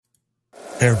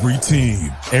Every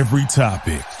team, every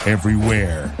topic,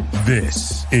 everywhere.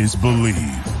 This is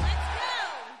Believe.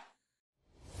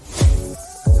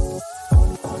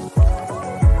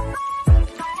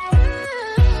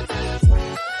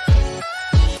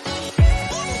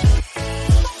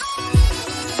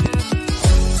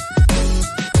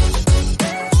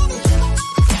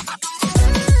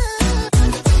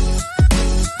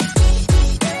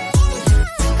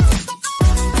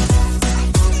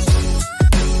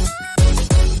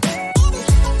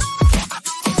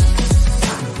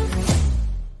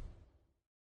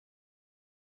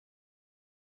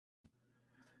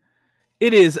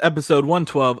 It is episode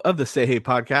 112 of the Say Hey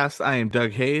podcast. I am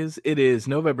Doug Hayes. It is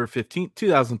November 15th,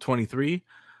 2023.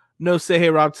 No Say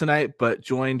Hey Rob tonight, but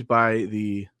joined by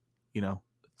the,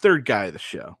 third guy of the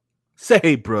show. Say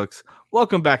Hey Brooks.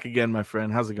 Welcome back again, my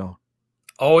friend. How's it going?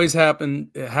 Always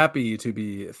happy to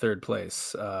be third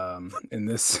place in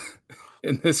this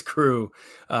in this crew.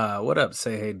 What up,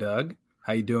 Say Hey Doug?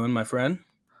 How you doing, my friend?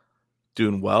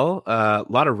 Doing well. A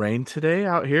lot of rain today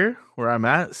out here where I'm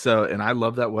at. And I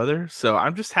love that weather. So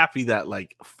I'm just happy that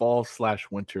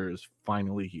fall/winter is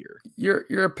finally here.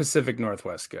 You're a Pacific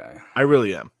Northwest guy. I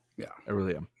really am. Yeah, I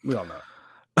really am. We all know.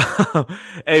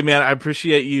 Hey man, I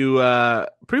appreciate you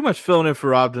pretty much filling in for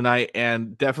Rob tonight,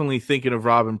 and definitely thinking of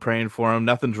Rob and praying for him.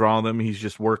 Nothing's wrong with him. He's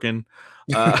just working.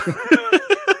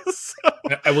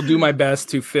 I will do my best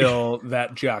to fill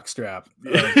that jockstrap.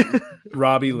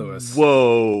 Robbie Lewis.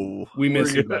 Whoa. We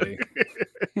miss you, buddy.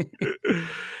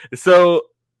 So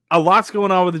a lot's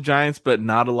going on with the Giants, but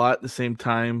not a lot at the same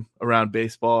time around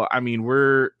baseball. I mean,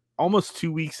 we're almost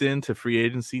 2 weeks into free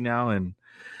agency now, and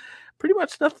pretty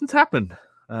much nothing's happened.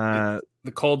 The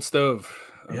cold stove.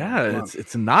 Yeah,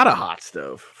 it's not a hot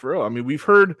stove for real. I mean, we've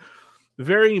heard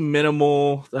very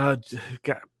minimal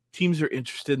teams are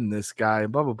interested in this guy,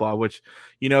 blah, blah, blah, which,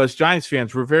 as Giants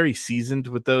fans, we're very seasoned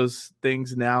with those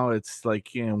things now. It's like,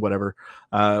 whatever.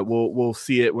 We'll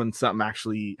see it when something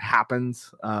actually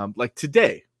happens. Like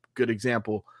today, good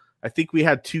example. I think we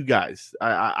had two guys.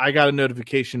 I got a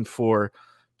notification for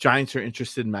Giants are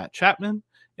interested in Matt Chapman,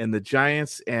 and the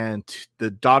Giants and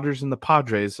the Dodgers and the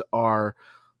Padres are,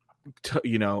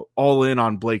 all in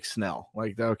on Blake Snell.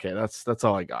 Like, okay, that's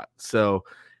all I got. So,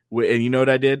 and you know what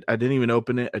I did? I didn't even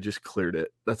open it. I just cleared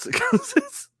it. That's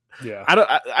yeah.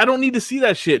 I don't need to see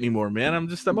that shit anymore, man.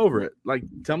 I'm over it. Like,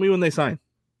 tell me when they sign.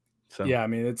 So yeah, I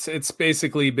mean, it's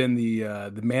basically been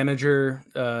the manager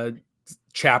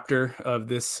chapter of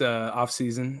this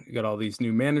offseason. You got all these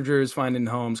new managers finding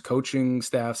homes, coaching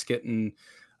staffs getting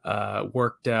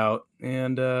worked out,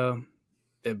 and a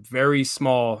very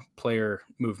small player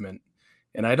movement.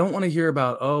 And I don't want to hear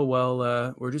about,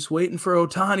 we're just waiting for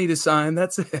Ohtani to sign.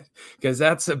 That's it. Because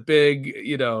that's a big,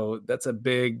 that's a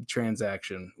big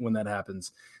transaction when that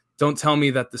happens. Don't tell me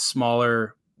that the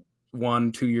smaller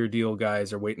 1-2 year deal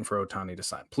guys are waiting for Ohtani to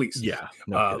sign. Please. Yeah.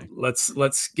 Let's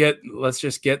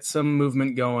just get some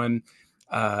movement going.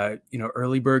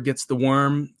 Early bird gets the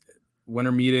worm.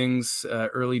 Winter meetings,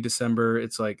 early December.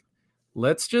 It's like,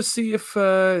 let's just see if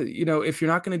if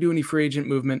you're not going to do any free agent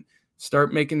movement,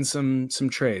 start making some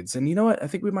trades. And you know what? I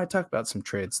think we might talk about some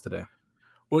trades today.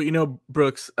 Well,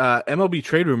 Brooks, MLB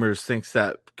Trade Rumors thinks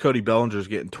that Cody Bellinger's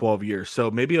getting 12 years. So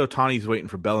maybe Ohtani's waiting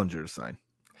for Bellinger to sign.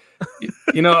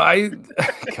 I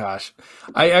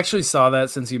actually saw that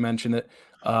since you mentioned it.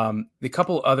 The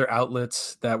couple other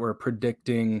outlets that were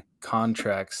predicting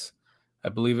contracts, I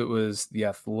believe it was The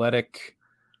Athletic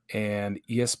and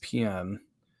ESPN.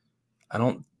 I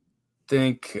don't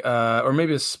think, or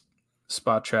maybe it's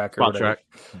Spot Track or whatever.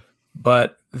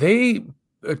 But they,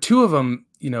 two of them,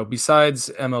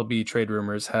 besides MLB Trade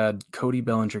Rumors, had Cody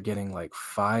Bellinger getting like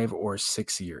 5 or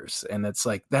 6 years. And it's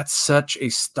like, that's such a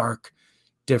stark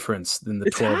difference than the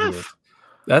 12 years.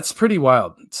 That's pretty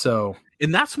wild. So,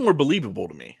 and that's more believable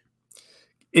to me.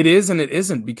 It is and it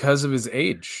isn't because of his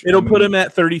age. It'll put him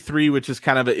at 33, which is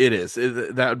kind of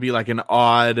that would be like an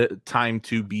odd time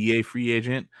to be a free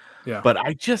agent. Yeah, but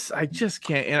I just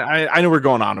can't. And I know we're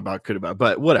going on about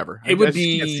but whatever. I can't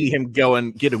see him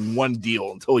getting one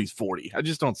deal until he's 40. I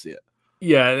just don't see it.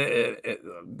 Yeah.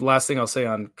 Last thing I'll say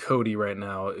on Cody right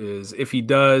now is if he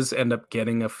does end up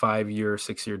getting a 5-year,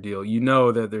 6-year deal,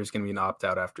 that there's going to be an opt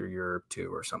out after year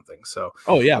 2 or something. So,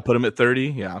 put him at 30.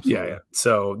 Yeah, absolutely. Yeah.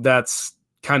 So that's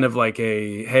kind of like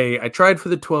hey, I tried for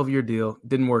the 12-year deal,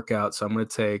 didn't work out, so I'm going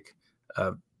to take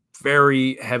a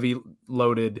very heavy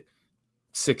loaded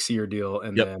 6-year deal,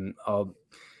 and then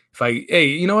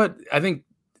you know what? I think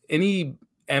any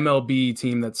MLB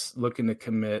team that's looking to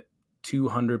commit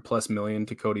 $200+ million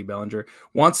to Cody Bellinger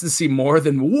wants to see more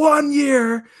than 1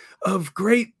 year of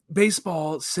great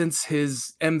baseball since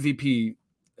his MVP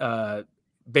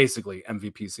basically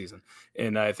MVP season,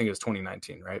 and I think it was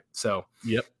 2019, right? So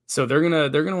Yep. So they're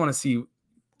gonna want to see,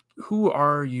 who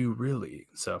are you really?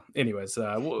 So, anyways,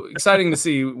 exciting to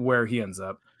see where he ends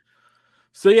up.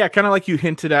 So yeah, kind of like you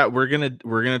hinted at, we're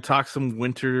gonna talk some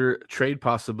winter trade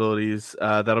possibilities.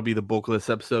 That'll be the bulk of this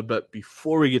episode. But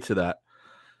before we get to that,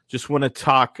 just want to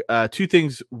talk two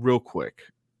things real quick.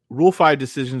 Rule 5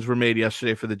 decisions were made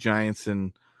yesterday for the Giants,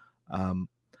 and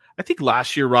I think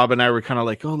last year Rob and I were kind of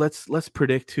like, oh, let's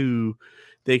predict who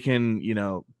they can,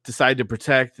 decide to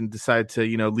protect and decide to,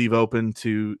 leave open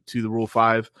to the Rule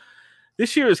 5.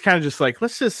 This year is kind of just like,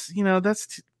 let's just,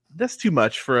 that's too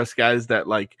much for us guys that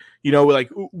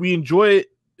we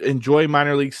enjoy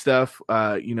minor league stuff.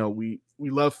 We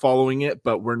love following it,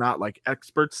 but we're not like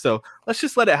experts. So let's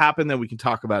just let it happen. Then we can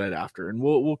talk about it after, and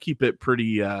we'll keep it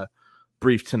pretty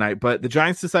brief tonight. But the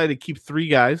Giants decided to keep 3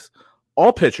 guys,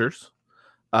 all pitchers.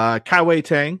 Kai-Wei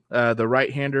Tang, the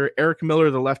right-hander, Eric Miller,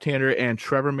 the left-hander, and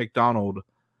Trevor McDonald,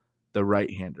 the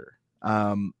right-hander.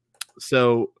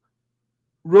 So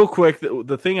real quick,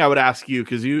 the thing I would ask you,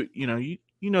 because you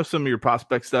know some of your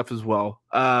prospect stuff as well.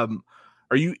 Are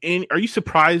you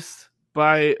surprised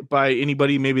by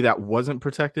anybody maybe that wasn't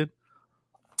protected?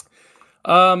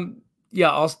 Yeah,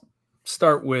 I'll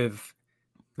start with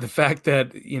the fact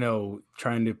that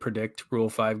trying to predict Rule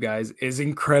 5 guys is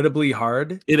incredibly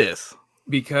hard. It is,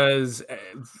 because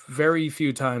very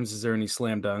few times is there any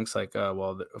slam dunks. Like,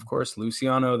 of course,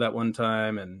 Luciano that one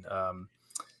time, and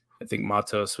I think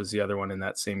Matos was the other one in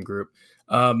that same group.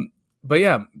 But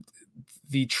yeah,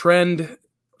 the trend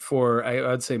for,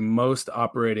 I'd say, most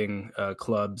operating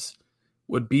clubs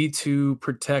would be to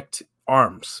protect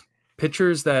arms.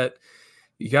 Pitchers that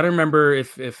you got to remember,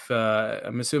 if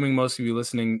I'm assuming most of you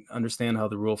listening understand how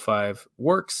the Rule 5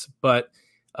 works, but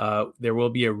there will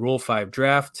be a Rule 5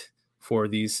 draft for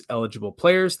these eligible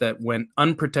players that went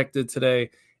unprotected today.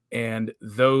 And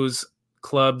those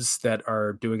clubs that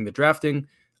are doing the drafting,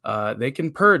 they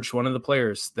can purge one of the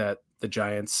players that the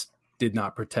Giants did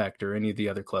not protect, or any of the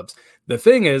other clubs. The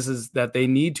thing is that they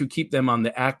need to keep them on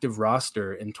the active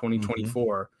roster in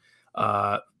 2024,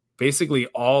 basically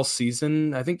all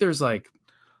season. I think there's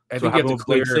I think you have to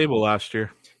clear Blake Sabol last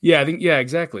year. Yeah, I think,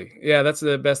 exactly. Yeah, that's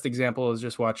the best example, is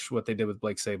just watch what they did with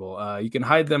Blake Sabol. You can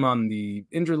hide them on the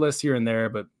injured list here and there,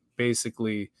 but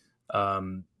basically,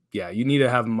 you need to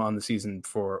have them on the season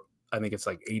for, I think it's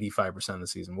 85% of the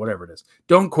season, whatever it is.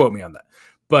 Don't quote me on that.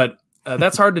 But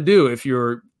that's hard to do if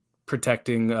you're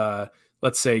protecting,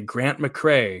 let's say, Grant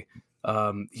McCray.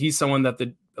 He's someone that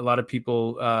a lot of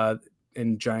people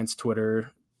in Giants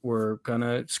Twitter were kind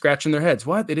of scratching their heads.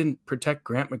 What? They didn't protect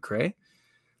Grant McCray?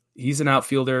 He's an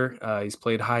outfielder. He's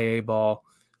played high A ball.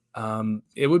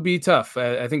 It would be tough.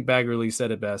 I think Baggerly said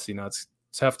it best. It's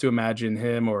tough to imagine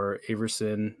him or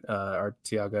Averson,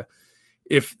 Arteaga,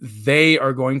 if they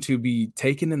are going to be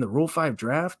taken in the Rule 5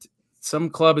 draft.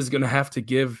 Some club is going to have to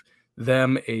give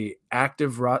them a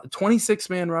active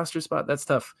 26-man roster spot. That's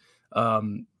tough.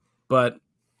 But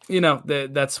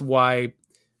that's why,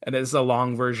 and it's a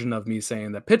long version of me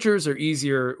saying that pitchers are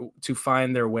easier to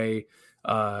find their way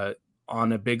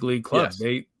on a big league club.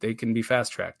 Yes. They can be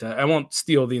fast tracked. I won't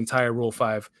steal the entire Rule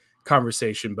 5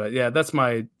 conversation, but yeah, that's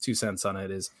my 2 cents on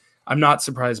it. Is I'm not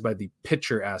surprised by the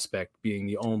pitcher aspect being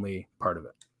the only part of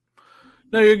it.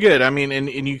 No, you're good. I mean, and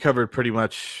you covered pretty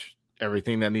much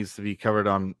everything that needs to be covered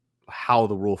on how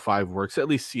the Rule 5 works, at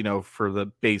least, for the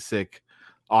basic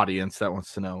audience that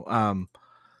wants to know.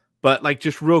 But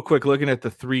just real quick, looking at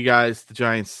the 3 guys the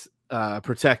Giants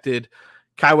protected,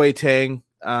 Kai-Wei Tang,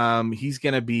 he's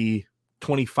going to be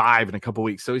 25 in a couple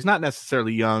weeks, so he's not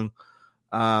necessarily young.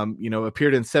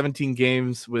 Appeared in 17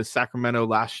 games with Sacramento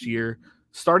last year,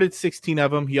 started 16 of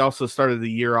them. He also started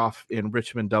the year off in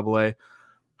Richmond AA.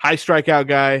 High strikeout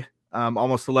guy,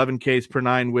 almost 11 Ks per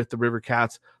 9 with the River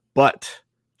Cats, but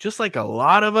just like a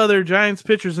lot of other Giants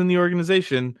pitchers in the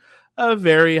organization, a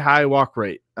very high walk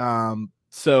rate.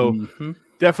 So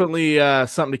definitely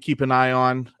something to keep an eye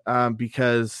on,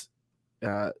 because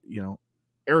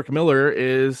Eric Miller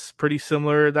is pretty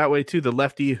similar that way too. The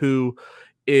lefty who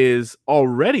is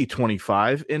already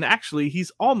 25, and actually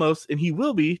he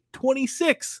will be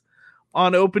 26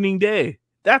 on opening day.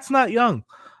 That's not young.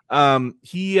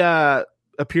 He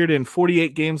appeared in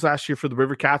 48 games last year for the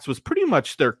River Cats, was pretty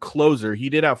much their closer. He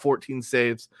did have 14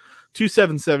 saves,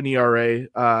 2.77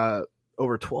 ERA,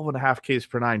 over 12.5 Ks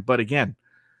per 9. But again,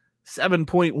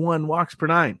 7.1 walks per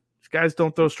 9. These guys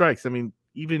don't throw strikes. I mean,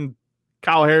 even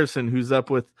Kyle Harrison, who's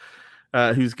up with,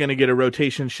 who's going to get a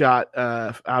rotation shot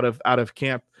out of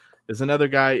camp, is another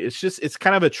guy. It's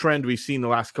kind of a trend we've seen the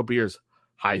last couple of years.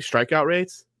 High strikeout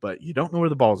rates, but you don't know where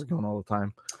the balls are going all the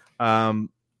time.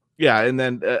 Yeah, and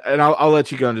then and I'll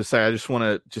let you go and just say I just want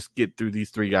to just get through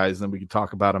these three guys, and then we can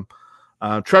talk about them.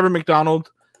 Trevor McDonald,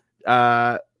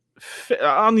 on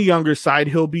the younger side,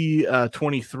 he'll be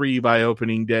 23 by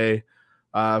opening day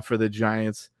for the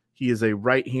Giants. He is a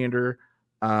right-hander.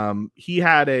 He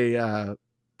had a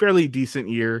fairly decent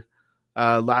year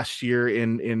last year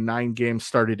in 9 games,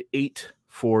 started 8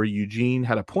 for Eugene,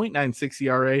 had a .96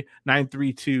 ERA,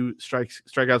 9.32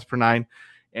 strikeouts per 9,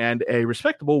 and a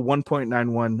respectable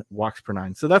 1.91 walks per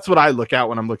 9. So that's what I look at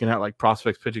when I'm looking at like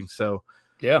prospects pitching. So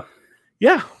yeah.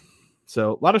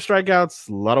 So a lot of strikeouts,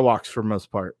 a lot of walks for the most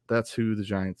part. That's who the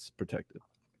Giants protected.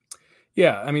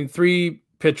 Yeah, I mean 3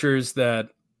 pitchers that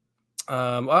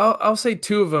I'll say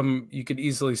 2 of them you could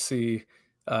easily see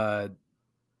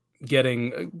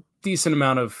getting a decent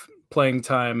amount of playing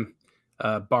time,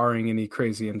 barring any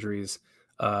crazy injuries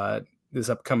this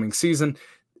upcoming season.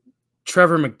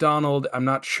 Trevor McDonald, I'm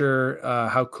not sure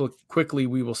how quickly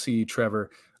we will see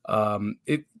Trevor.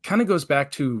 It kind of goes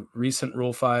back to recent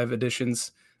Rule 5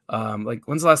 additions. Like,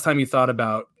 when's the last time you thought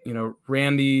about,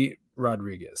 Randy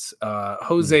Rodriguez,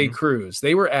 Jose Cruz?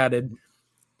 They were added,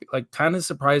 like, kind of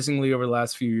surprisingly over the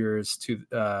last few years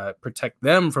to protect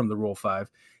them from the Rule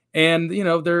 5. And,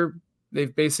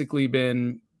 they've basically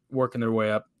been working their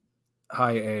way up,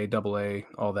 high A, double A,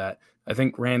 all that. I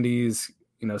think Randy's,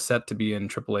 set to be in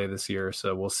AAA this year,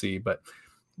 so we'll see. But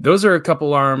those are a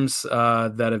couple arms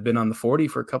that have been on the 40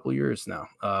 for a couple years now.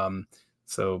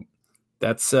 So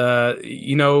that's,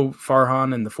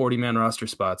 Farhan and the 40-man roster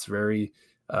spots, very,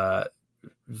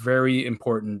 very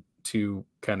important to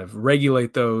kind of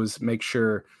regulate those, make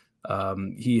sure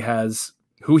he has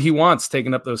who he wants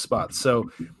taking up those spots.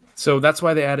 So that's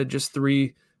why they added just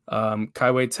 3,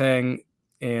 Kai-Wei Tang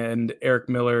and Eric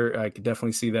Miller. I could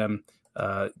definitely see them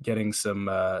getting some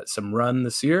run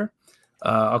this year.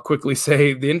 I'll quickly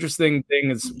say the interesting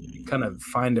thing is kind of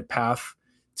find a path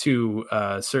to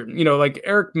certain, like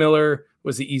Eric Miller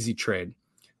was the easy trade.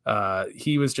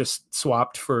 He was just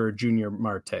swapped for Junior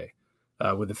Marte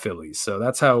with the Phillies. So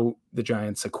that's how the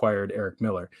Giants acquired Eric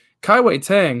Miller. Kai-Wei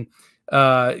Tang,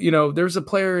 there's a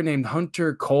player named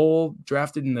Hunter Cole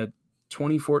drafted in the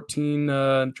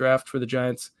 2014 draft for the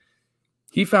Giants.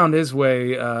 He found his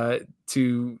way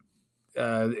to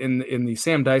in the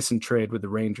Sam Dyson trade with the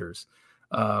Rangers.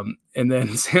 And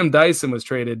then Sam Dyson was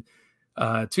traded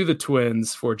to the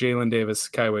Twins for Jalen Davis,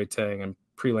 Kai-Wei Tang, and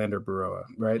Prelander Baroa,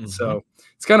 right? Mm-hmm. So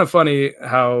it's kind of funny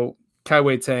how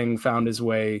Kai-Wei Tang found his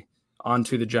way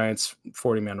onto the Giants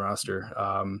 40-man roster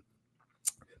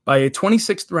by a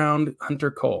 26th round Hunter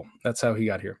Cole. That's how he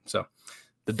got here. So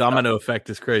the domino effect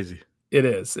is crazy. It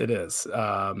is.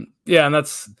 And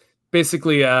that's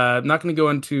basically not going to go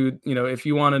into, if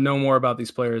you want to know more about these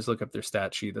players, look up their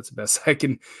stat sheet. That's the best I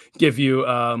can give you.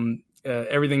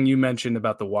 Everything you mentioned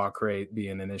about the walk rate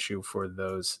being an issue for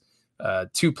those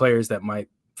 2 players that might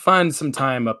find some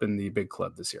time up in the big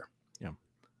club this year. Yeah.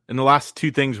 And the last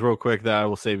 2 things real quick that I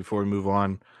will say before we move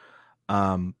on.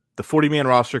 The 40-man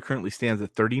roster currently stands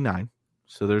at 39.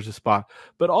 So there's a spot.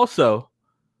 But also,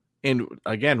 and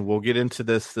again, we'll get into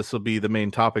this. This will be the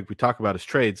main topic we talk about is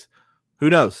trades. Who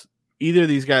knows? Either of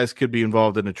these guys could be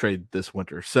involved in a trade this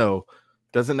winter. So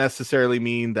doesn't necessarily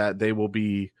mean that they will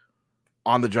be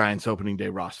on the Giants opening day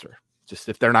roster. Just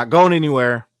if they're not going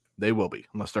anywhere, they will be,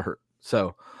 unless they're hurt.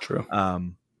 So true.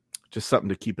 Just something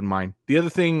to keep in mind. The other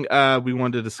thing we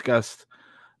wanted to discuss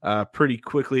pretty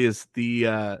quickly is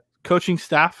the coaching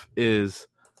staff is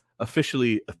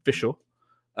officially official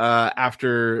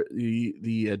after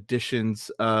the additions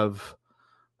of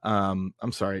Garvin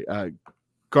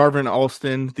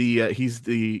Alston. He's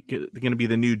going to be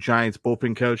the new Giants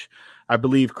bullpen coach. I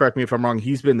believe, correct me if I'm wrong,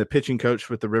 he's been the pitching coach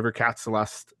with the River Cats the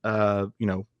last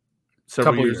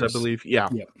several years, I believe. Yeah.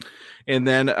 Yep. And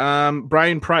then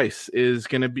Brian Price is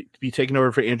going to be taking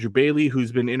over for Andrew Bailey,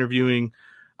 who's been interviewing,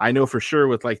 I know for sure,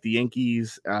 with like the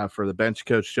Yankees for the bench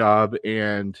coach job,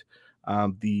 and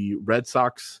the Red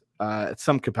Sox at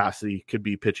some capacity could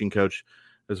be pitching coach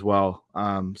as well.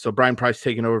 So Brian Price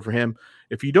taking over for him.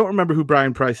 If you don't remember who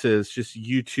Brian Price is, just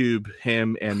YouTube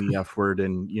him and the F word,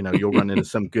 and you'll run into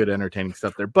some good entertaining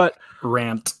stuff there. But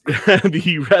rant.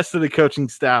 The rest of the coaching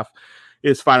staff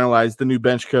is finalized. The new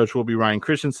bench coach will be Ryan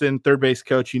Christensen. Third base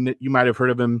coach, you might have heard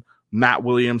of him, Matt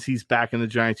Williams. He's back in the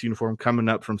Giants uniform, coming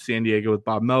up from San Diego with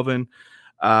Bob Melvin.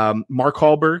 Mark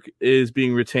Hallberg is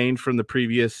being retained from the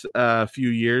previous few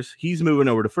years. He's moving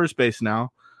over to first base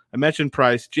now. I mentioned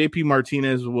Price. JP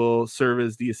Martinez will serve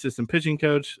as the assistant pitching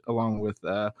coach, along with,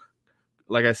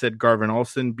 like I said, Garvin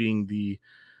Alston being the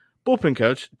bullpen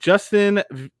coach. Justin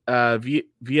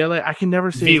Viele, I can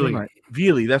never say his name right.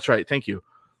 Viele, that's right. Thank you.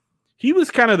 he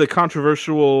was kind of the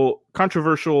controversial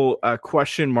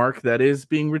question mark that is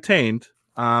being retained.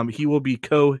 He will be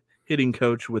hitting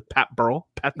coach with Pat Burrell,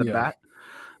 Pat the Bat.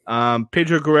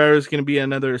 Pedro Guerrero is going to be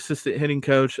another assistant hitting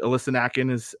coach. Alyssa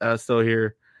Nakin is still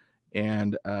here.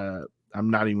 And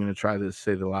I'm not even going to try to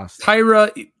say the last.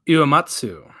 Taira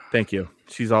Uematsu. Thank you.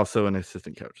 She's also an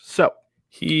assistant coach. So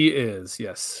he is,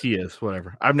 yes. He is,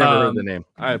 whatever. I've never heard the name.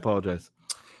 I apologize.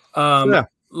 Let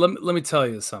me tell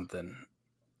you something.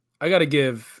 I got to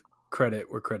give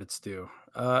credit where credit's due.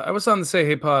 I was on the Say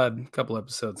Hey Pod a couple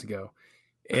episodes ago,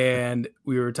 and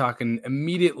we were talking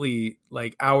immediately,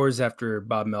 like hours after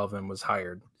Bob Melvin was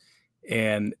hired.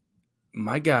 And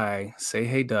my guy, Say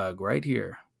Hey Doug, right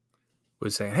here,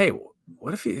 was saying, hey,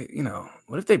 what if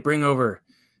they bring over,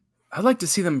 I'd like to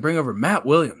see them bring over Matt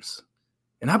Williams.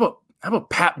 And how about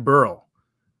Pat Burrell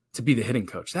to be the hitting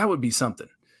coach? That would be something.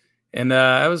 And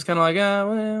I was kind of like,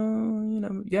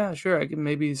 yeah, sure, I can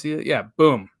maybe see it. Yeah,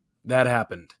 boom, that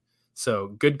happened. So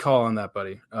good call on that,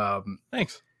 buddy.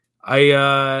 Thanks. You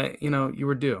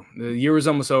were due. The year was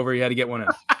almost over. You had to get one in.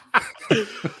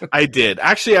 I did.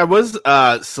 Actually, I was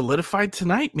solidified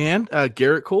tonight, man.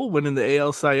 Garrett Cole winning the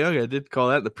AL Cy Young. I did call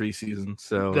that in the preseason.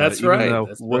 So that's right. I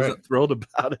wasn't thrilled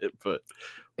about it, but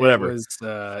whatever. It was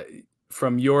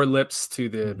from your lips to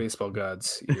the baseball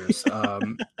gods' ears.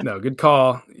 No, good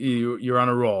call. You're on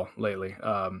a roll lately.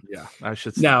 Yeah, I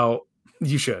should say. Now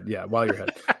you should, yeah, while you're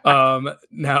ahead.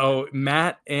 Now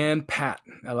Matt and Pat,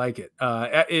 I like it.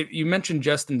 You mentioned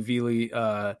Justin Veely.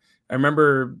 I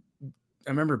remember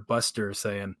Buster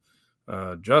saying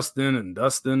Justin and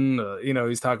Dustin.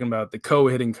 He's talking about the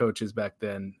co-hitting coaches back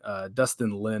then.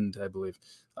 Dustin Lind, I believe.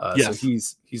 Yes. So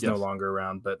he's no longer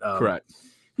around, but correct.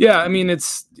 Yeah, I mean,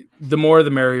 it's the more the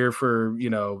merrier for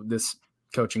this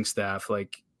coaching staff.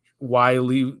 Like, why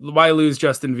lose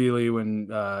Justin Veely when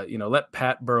let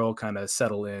Pat Burrell kind of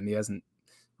settle in. He hasn't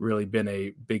really been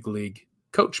a big league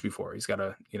coach before. He's got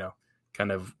to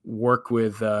kind of work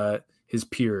with his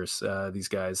peers, these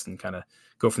guys, and kind of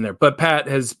go from there. But Pat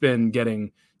has been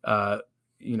getting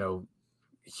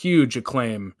huge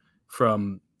acclaim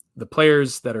from the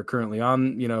players that are currently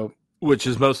on, which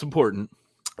is most important.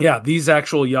 Yeah, these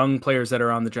actual young players that are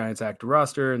on the Giants active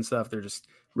roster and stuff, they're just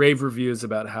rave reviews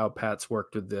about how Pat's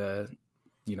worked with the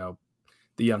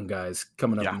young guys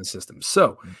coming up in the system.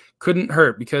 So couldn't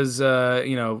hurt because,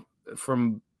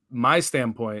 from my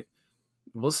standpoint,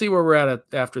 we'll see where we're at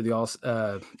after the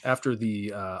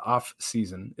off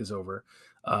season is over.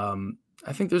 I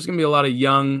think there's going to be a lot of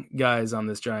young guys on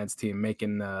this Giants team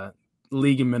making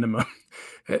league minimum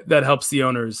that helps the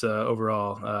owners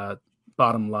overall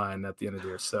bottom line at the end of the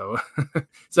year. So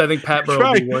I think Pat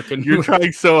Burrell will be working. You're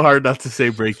trying so hard not to say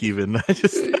break even. I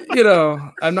just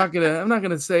I'm not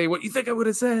gonna say what you think I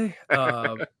would say.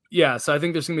 Yeah, so I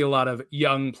think there's gonna be a lot of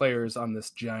young players on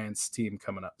this Giants team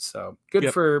coming up. So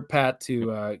good for Pat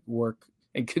to work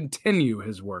and continue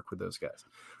his work with those guys.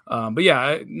 But yeah,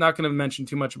 I'm not gonna mention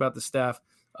too much about the staff.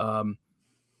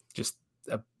 Just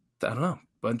I don't know,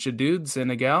 bunch of dudes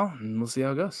and a gal, and we'll see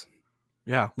how it goes.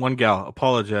 Yeah, one gal.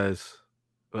 Apologize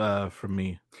from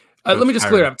me. Let me just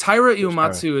clear up. Taira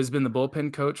Uematsu has been the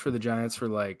bullpen coach for the Giants for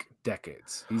like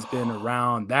decades. He's been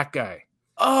around. That guy.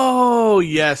 Oh,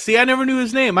 yeah. See, I never knew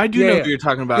his name. I do know who you're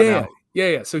talking about now.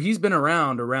 Yeah. So he's been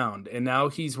around, and now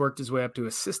he's worked his way up to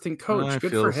assistant coach.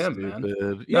 Good for him, stupid.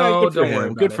 Man. Yeah, no, good for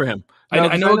him. Good for him.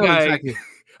 I know a guy. Exactly.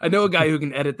 I know a guy who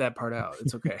can edit that part out.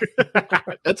 It's okay.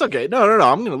 It's okay. No.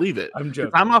 I'm going to leave it. I'm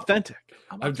joking. I'm authentic.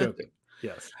 I'm joking.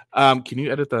 Yes. Can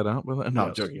you edit that out? No,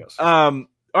 I'm joking. Yes.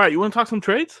 All right. You want to talk some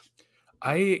trades?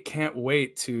 I can't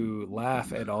wait to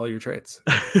laugh at all your trades.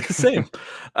 Same.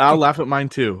 I'll laugh at mine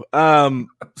too.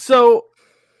 So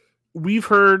we've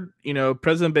heard,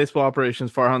 President of Baseball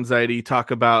Operations Farhan Zaidi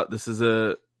talk about this is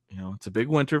it's a big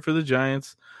winter for the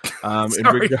Giants.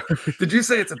 Did you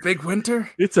say it's a big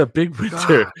winter? It's a big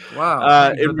winter.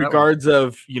 Wow. In regards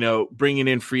of, bringing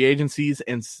in free agents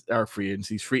and significant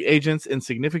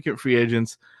free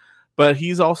agents. But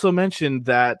he's also mentioned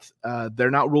that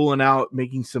they're not ruling out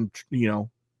making some,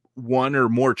 one or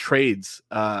more trades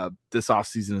this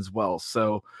offseason as well.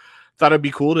 So thought it'd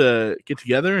be cool to get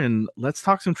together and let's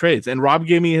talk some trades. And Rob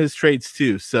gave me his trades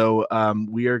too. So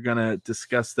we are going to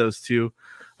discuss those too.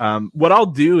 What I'll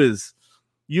do is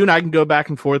you and I can go back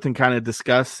and forth and kind of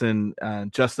discuss and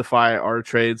justify our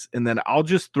trades. And then I'll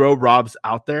just throw Rob's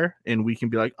out there and we can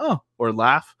be like, oh, or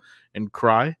laugh and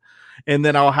cry. And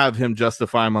then I'll have him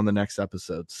justify him on the next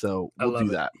episode. So we'll do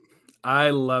that.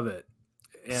 I love it.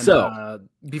 And so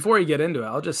before you get into it,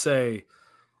 I'll just say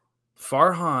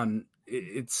Farhan,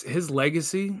 it's his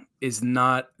legacy is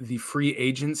not the free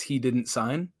agents he didn't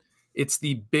sign. it's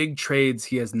the big trades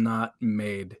he has not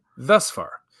made thus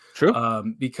far.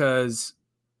 True. Because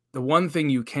the one thing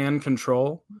you can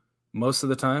control most of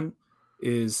the time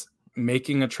is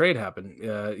making a trade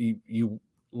happen. You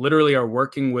literally are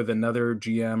working with another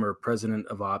GM or president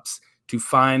of ops to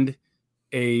find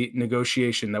a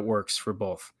negotiation that works for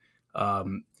both.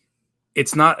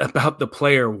 It's not about the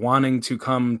player wanting to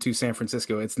come to San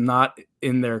Francisco. It's not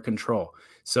in their control.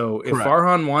 So if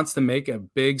Farhan wants to make a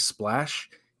big splash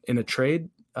in a trade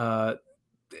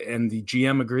and the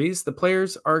GM agrees, the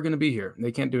players are going to be here.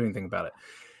 They can't do anything about it.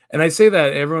 And I say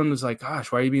that everyone was like,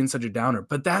 gosh, why are you being such a downer?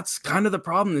 But that's kind of the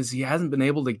problem is he hasn't been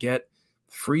able to get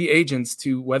free agents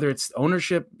to, whether it's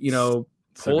ownership,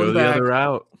 pulling back. The other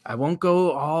route. I won't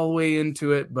go all the way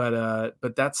into it, but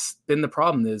that's been the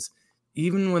problem is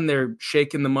even when they're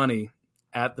shaking the money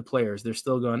at the players, they're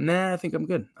still going, nah, I think I'm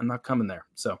good. I'm not coming there.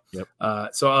 So,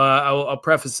 I'll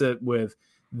preface it with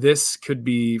this could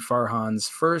be Farhan's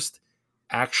first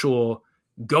actual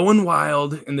going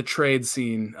wild in the trade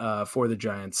scene for the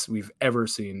Giants we've ever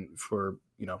seen for,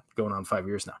 going on 5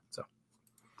 years now. So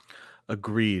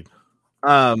agreed.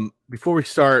 Before we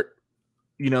start,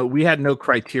 we had no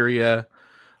criteria.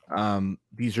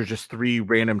 These are just 3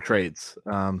 random trades.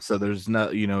 So there's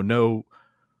no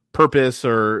purpose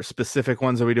or specific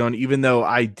ones that we're doing, even though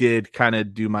I did kind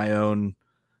of do my own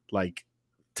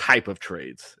type of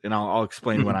trades, and I'll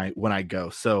explain when I go.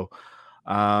 So,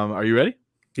 are you ready?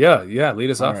 Yeah. Lead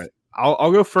us off. All right.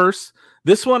 I'll go first.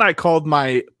 This one I called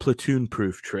my platoon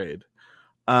proof trade.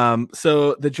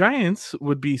 So the Giants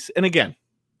would be, and again,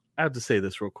 I have to say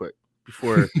this real quick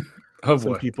before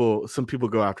some people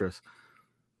go after us.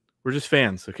 We're just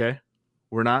fans, okay?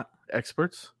 We're not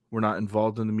experts. We're not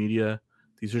involved in the media.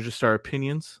 These are just our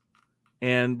opinions,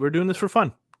 and we're doing this for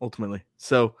fun, ultimately.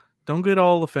 So don't get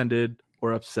all offended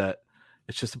or upset.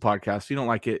 It's just a podcast. If you don't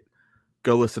like it,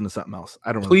 go listen to something else.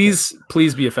 I don't. Please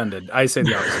be offended. I say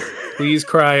the opposite. Please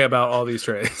cry about all these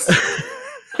trades.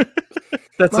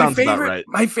 That sounds about right.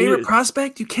 My favorite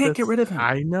prospect. You can't get rid of him.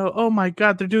 I know. Oh my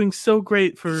God, they're doing so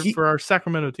great for our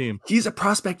Sacramento team. He's a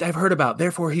prospect I've heard about.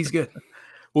 Therefore, he's good.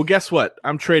 Well, guess what?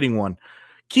 I'm trading one.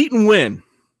 Keaton Wynn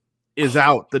is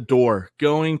out the door,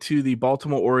 going to the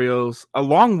Baltimore Orioles,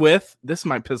 along with, this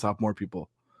might piss off more people,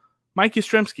 Mike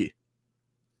Yastrzemski,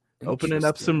 opening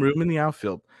up some room in the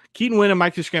outfield. Keaton Wynn and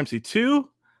Mike Yastrzemski. 2,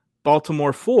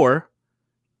 Baltimore 4,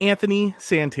 Anthony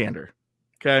Santander.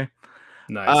 Okay.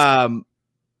 Nice.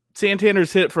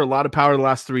 Santander's hit for a lot of power the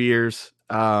last 3 years.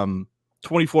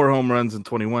 24 home runs in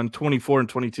 21, 24 and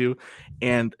 22.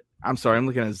 And I'm sorry, I'm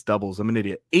looking at his doubles. I'm an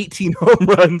idiot. 18 home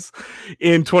runs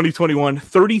in 2021,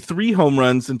 33 home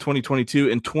runs in 2022,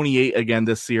 and 28 again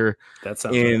this year. That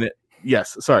sounds right.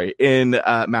 Yes, sorry. In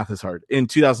math is hard. In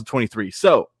 2023.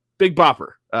 So big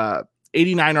bopper.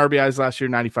 89 RBIs last year,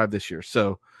 95 this year.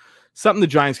 So something the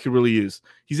Giants could really use.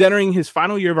 He's entering his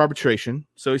final year of arbitration,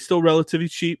 so he's still relatively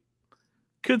cheap.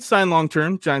 Could sign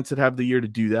long-term. Giants would have the year to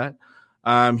do that.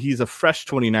 He's a fresh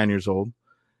 29 years old.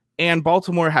 And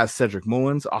Baltimore has Cedric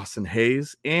Mullins, Austin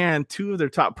Hayes, and 2 of their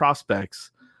top prospects,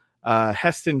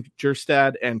 Heston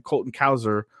Kjerstad and Colton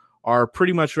Cowser, are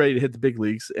pretty much ready to hit the big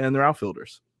leagues, and they're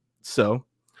outfielders. So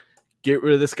get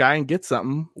rid of this guy and get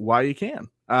something while you can.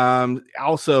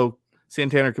 Also,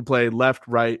 Santander could play left,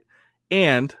 right,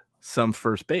 and some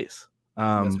first base.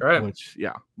 That's right. Which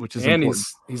is and important.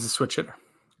 He's a switch hitter.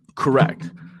 Correct.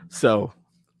 So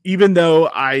even though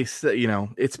I say,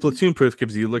 it's platoon proof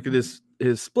because you look at his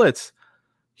splits,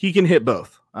 he can hit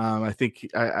both. I think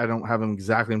I don't have him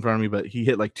exactly in front of me, but he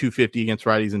hit like 250 against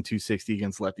righties and 260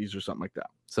 against lefties or something like that.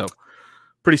 So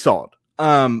pretty solid.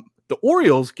 The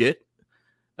Orioles get,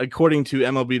 according to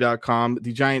MLB.com,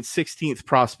 the Giants' 16th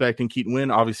prospect in Keaton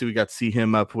Wynn. Obviously, we got to see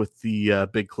him up with the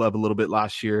big club a little bit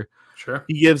last year. Sure.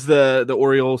 He gives the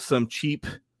Orioles some cheap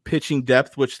pitching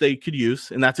depth, which they could use,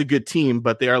 and that's a good team,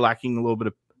 but they are lacking a little bit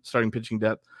of starting pitching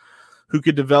depth, who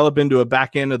could develop into a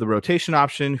back end of the rotation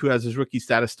option, who has his rookie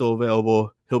status still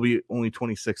available. He'll be only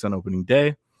 26 on opening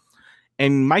day.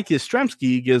 And Mike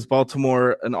Yastrzemski gives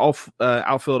Baltimore an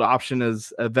outfield option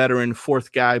as a veteran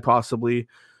 4th guy, possibly,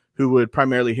 who would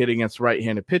primarily hit against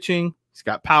right-handed pitching. He's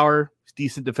got power. He's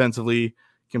decent defensively.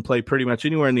 Can play pretty much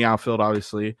anywhere in the outfield,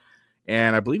 obviously.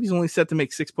 And I believe he's only set to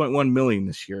make $6.1 million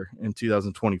this year in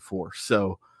 2024.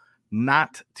 So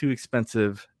not too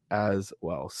expensive as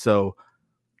well. So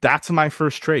that's my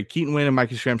first trade. Keaton Wynn and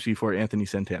Mike Yastrzemski for Anthony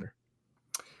Santander.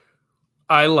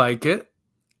 I like it.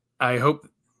 I hope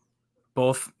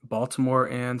both Baltimore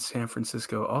and San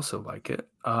Francisco also like it.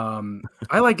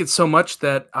 I like it so much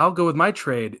that I'll go with my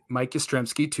trade, Mike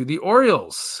Yastrzemski to the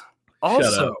Orioles.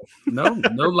 Also, no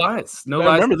lies. No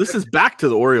lies. Remember, this is back to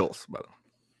the Orioles.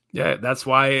 Yeah, that's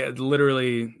why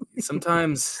literally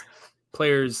sometimes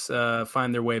players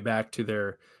find their way back to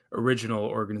their original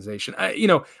organization.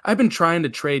 I've been trying to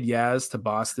trade Yaz to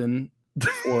Boston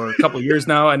for a couple of years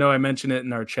now. I know I mention it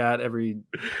in our chat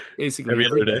basically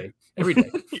every day.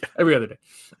 Yeah. Every other day.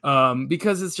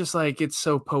 Because it's just like, it's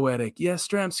so poetic. Yes,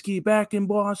 Yastrzemski back in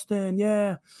Boston.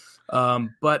 Yeah.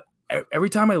 But every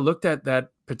time I looked at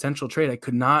that potential trade, I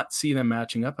could not see them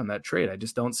matching up on that trade. I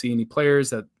just don't see any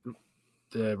players that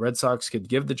the Red Sox could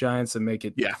give the Giants and make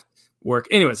it work.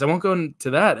 Anyways, I won't go into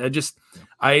that.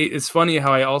 It's funny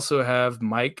how I also have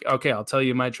Mike. Okay, I'll tell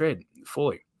you my trade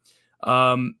fully.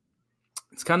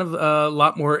 It's kind of a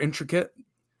lot more intricate,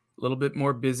 a little bit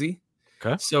more busy.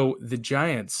 Okay. So the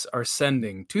Giants are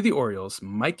sending to the Orioles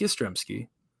Mike Yastrzemski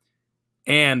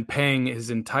and paying his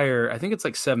entire, I think it's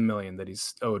like $7 million that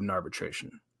he's owed in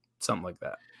arbitration, something like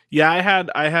that. Yeah, I had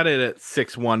it at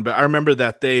 6-1, but I remember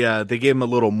that they gave him a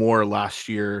little more last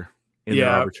year in the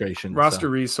arbitration. Roster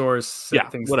resource,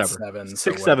 whatever.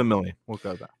 7 million. We'll go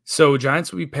with that. So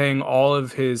Giants will be paying all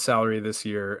of his salary this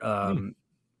year.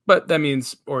 But that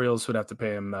means Orioles would have to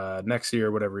pay him next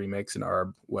year, whatever he makes in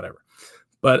ARB, whatever.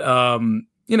 But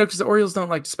because the Orioles don't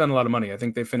like to spend a lot of money. I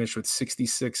think they finished with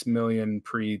 $66 million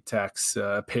pre-tax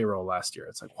payroll last year.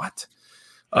 It's like, what?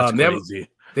 That's crazy.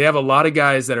 They have a lot of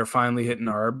guys that are finally hitting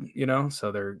ARB,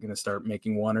 so they're going to start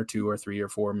making 1 or 2 or 3 or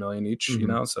 4 million each,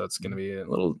 so it's going to be a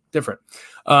little different.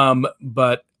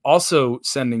 But also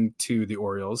sending to the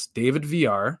Orioles, David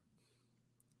Villar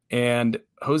and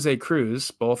Jose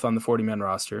Cruz, both on the 40-man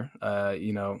roster. I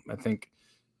think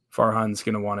Farhan's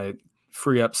going to want to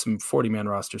free up some 40-man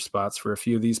roster spots for a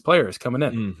few of these players coming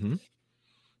in. Mm-hmm.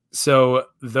 So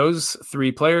those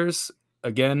 3 players,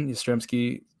 again,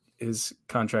 Yastrzemski, his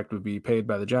contract would be paid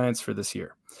by the Giants for this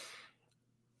year.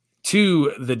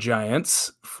 To the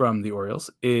Giants from the Orioles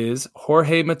is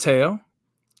Jorge Mateo,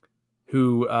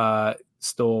 who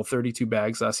stole 32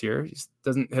 bags last year. He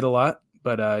doesn't hit a lot,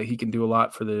 but he can do a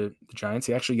lot for the Giants.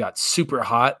 He actually got super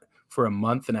hot for a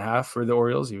month and a half for the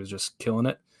Orioles. He was just killing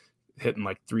it, hitting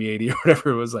like 380 or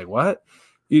whatever. It was like, what?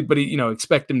 But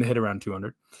expect him to hit around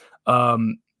 200.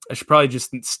 I should probably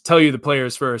just tell you the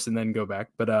players first and then go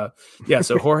back. But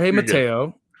so Jorge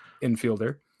Mateo,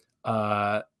 infielder.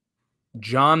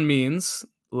 John Means,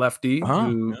 lefty,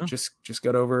 who just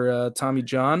got over Tommy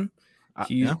John.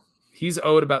 He's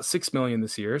owed about $6 million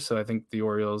this year. So I think the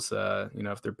Orioles,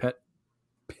 if they're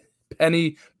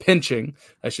penny pinching,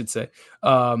 I should say,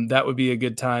 that would be a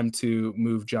good time to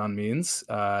move John Means.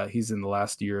 He's in the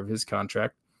last year of his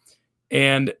contract.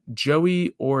 And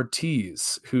Joey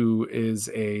Ortiz, who is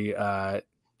a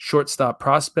shortstop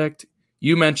prospect.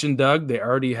 You mentioned, Doug, they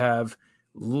already have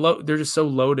they're just so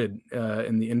loaded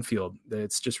in the infield that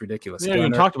it's just ridiculous. Yeah, you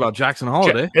talked about Jackson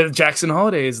Holiday. Jackson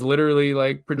Holiday is literally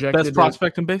like projected best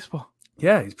prospect in baseball.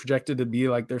 Yeah, he's projected to be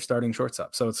like their starting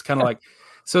shortstop. So it's kind of like,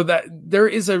 so that there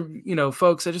is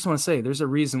folks, I just want to say there's a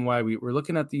reason why we're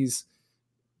looking at these,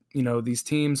 these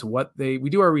teams, we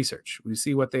do our research. We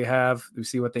see what they have, we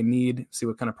see what they need, see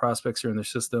what kind of prospects are in their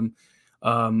system.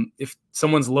 If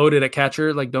someone's loaded at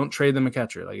catcher, like don't trade them a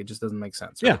catcher. Like it just doesn't make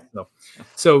sense. Right? Yeah.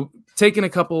 So taking a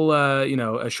couple,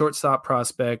 a shortstop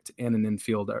prospect and an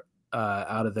infielder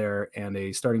out of there and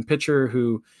a starting pitcher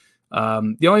who,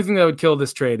 the only thing that would kill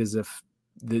this trade is if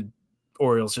the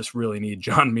Orioles just really need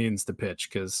John Means to pitch,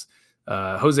 because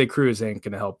Jose Cruz ain't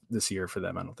going to help this year for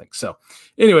them, I don't think. So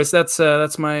anyways, that's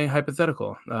my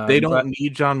hypothetical. They don't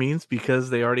need John Means because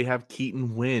they already have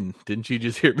Keaton Winn. Didn't you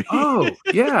just hear me? Oh,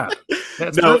 yeah.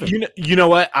 That's no, perfect. you know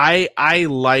what? I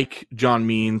like John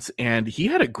Means, and he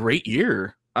had a great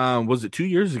year. Was it 2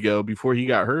 years ago before he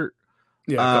got hurt?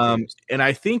 Yeah. And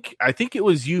I think it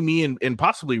was you, me, and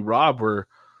possibly Rob were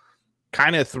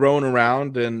kind of thrown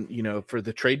around and for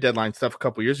the trade deadline stuff a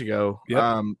couple years ago.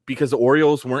 Yep. Because the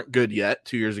Orioles weren't good yet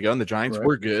 2 years ago, and the Giants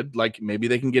were good. Like maybe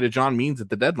they can get a John Means at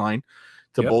the deadline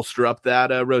to bolster up that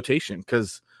rotation,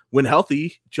 because when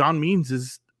healthy, John Means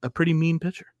is a pretty mean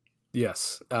pitcher.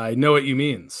 Yes, I know what you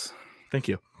means. Thank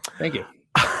you.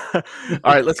 All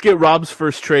right, let's get Rob's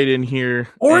first trade in here.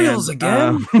 Orioles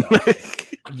again?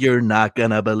 You're not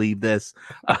gonna believe this.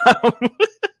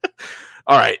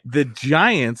 All right, the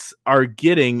Giants are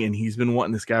getting, and he's been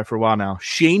wanting this guy for a while now,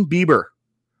 Shane Bieber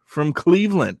from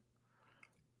Cleveland.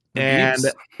 And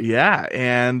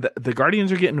the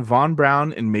Guardians are getting Von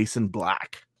Brown and Mason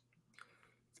Black.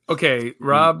 Okay,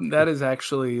 Rob, that is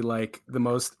actually like the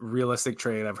most realistic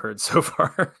trade I've heard so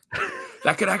far.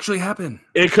 That could actually happen.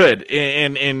 It could.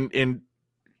 And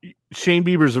Shane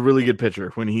Bieber's a really good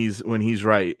pitcher when he's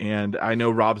right. And I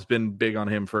know Rob's been big on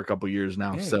him for a couple years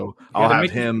now. So I'll have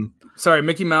him. Sorry,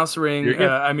 Mickey Mouse ring.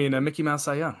 Mickey Mouse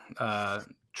Cy Young.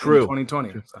 True.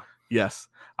 2020. True. So. Yes.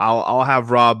 I'll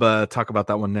have Rob talk about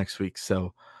that one next week.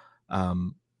 So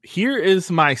here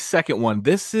is my second one.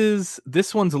 This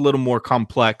one's a little more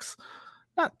complex.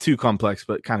 Not too complex,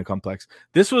 but kind of complex.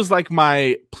 This was like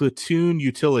my platoon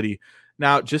utility.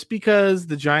 Now, just because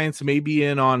the Giants may be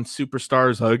in on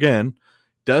superstars again,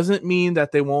 doesn't mean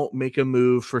that they won't make a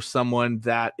move for someone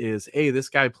that is, hey, this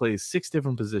guy plays 6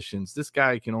 different positions. This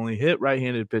guy can only hit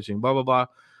right-handed pitching, blah, blah, blah.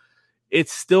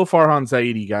 It's still Farhan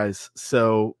Zaidi, guys.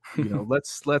 So,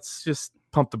 let's just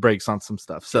pump the brakes on some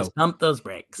stuff. So just pump those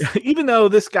brakes. Even though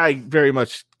this guy very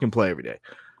much can play every day.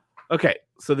 Okay,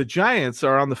 so the Giants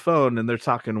are on the phone and they're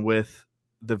talking with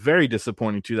the very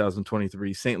disappointing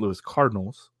 2023 St. Louis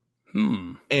Cardinals.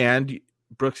 And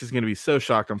Brooks is going to be so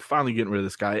shocked. I'm finally getting rid of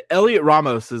this guy. Elliot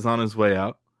Ramos is on his way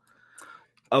out.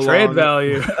 Trade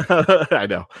value. I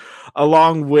know.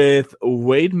 Along with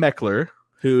Wade Meckler,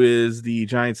 who is the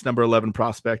Giants' number 11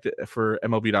 prospect for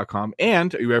MLB.com.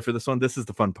 And are you ready for this one? This is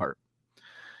the fun part.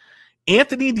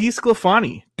 Anthony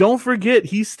DeSclafani. Don't forget,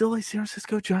 he's still a San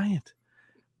Francisco Giant.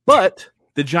 But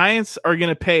the Giants are going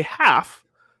to pay half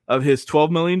of his $12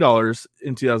 million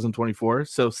in 2024.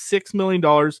 So $6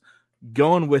 million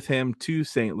going with him to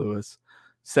St. Louis,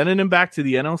 sending him back to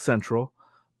the NL Central.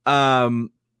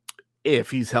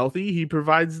 If he's healthy, he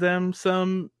provides them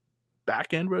some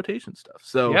back end rotation stuff.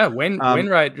 So yeah,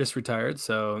 Wainwright just retired,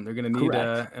 so they're going to need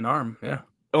an arm. Yeah.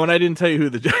 Oh, and I didn't tell you who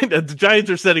the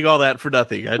Giants are setting all that for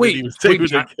nothing. I didn't even say who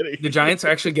they're getting. The Giants are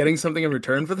actually getting something in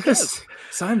return for this.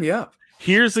 Sign me up.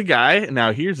 Here's a guy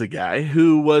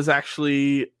who was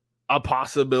actually a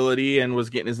possibility and was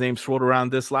getting his name swirled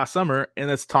around this last summer, and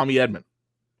that's Tommy Edman.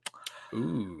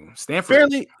 Ooh,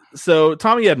 Stanford. So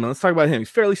Tommy Edman, let's talk about him. He's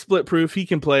fairly split proof. He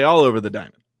can play all over the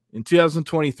diamond. In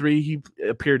 2023, he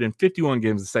appeared in 51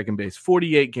 games at second base,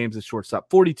 48 games at shortstop,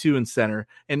 42 in center,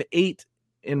 and 8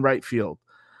 in right field.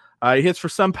 He hits for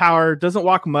some power, doesn't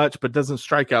walk much, but doesn't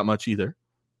strike out much either,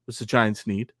 which the Giants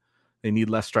need. They need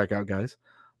less strikeout guys.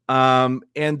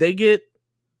 And they get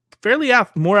fairly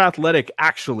more athletic,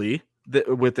 actually,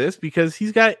 with this this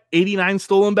he's got 89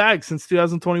 stolen bags since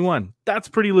 2021. That's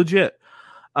pretty legit.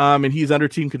 And he's under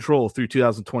team control through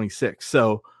 2026.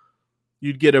 So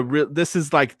you'd get this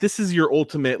is your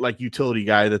ultimate like utility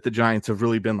guy that the Giants have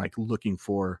really been like looking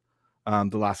for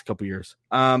the last couple years.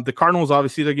 The Cardinals,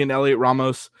 obviously, they're getting Elliot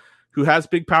Ramos, who has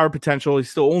big power potential. He's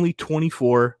still only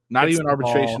 24, not even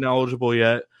arbitration eligible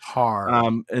yet.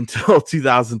 Until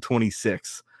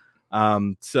 2026.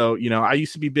 So, I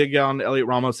used to be big on Elliot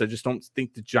Ramos. I just don't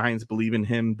think the Giants believe in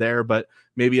him there, but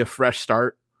maybe a fresh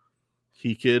start.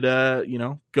 He could,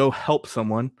 go help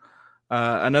someone,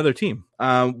 another team.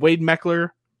 Wade Meckler.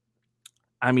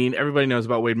 I mean, everybody knows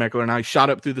about Wade Meckler now. He shot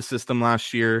up through the system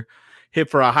last year, hit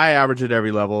for a high average at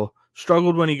every level,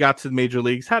 struggled when he got to the major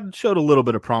leagues, showed a little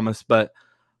bit of promise, but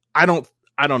I don't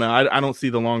know. I don't see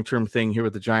the long-term thing here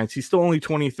with the Giants. He's still only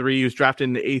 23. He was drafted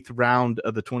in the 8th round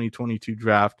of the 2022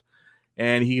 draft,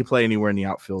 and he can play anywhere in the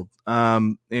outfield.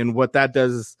 And what that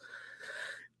does is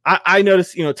I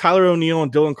noticed, Tyler O'Neill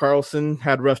and Dylan Carlson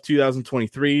had rough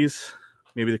 2023s.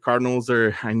 Maybe the Cardinals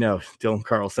I know, Dylan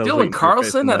Carlson. Dylan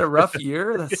Carlson had a rough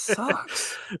year? That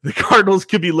sucks. The Cardinals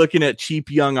could be looking at cheap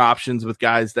young options with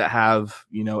guys that have,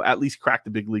 at least cracked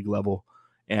the big league level,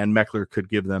 and Meckler could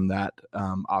give them that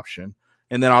option.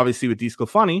 And then obviously with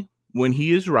DeSclafani, when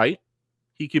he is right,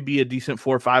 he could be a decent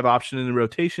 4 or 5 option in the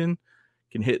rotation,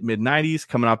 can hit mid-90s,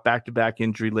 coming off back-to-back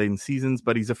injury-laden seasons,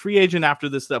 but he's a free agent after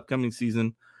this upcoming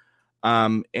season.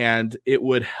 And it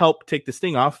would help take the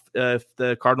sting off if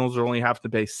the Cardinals are only having to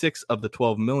pay $6 of the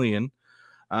 $12 million,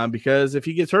 because if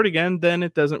he gets hurt again, then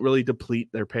it doesn't really deplete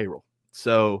their payroll.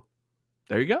 So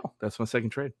there you go. That's my second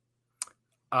trade.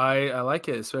 I like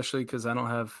it, especially because I don't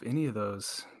have any of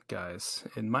those guys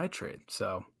in my trade.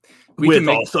 So we can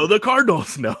also the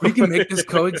Cardinals. No, we can make this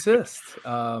coexist.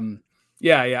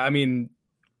 Yeah. I mean,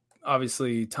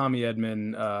 obviously Tommy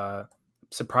Edman,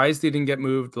 surprised he didn't get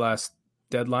moved last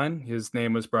deadline. His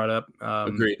name was brought up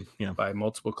agreed. Yeah. By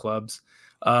multiple clubs.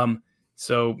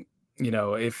 So,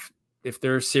 if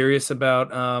they're serious about,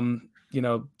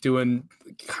 doing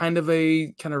kind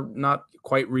of not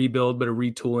quite rebuild, but a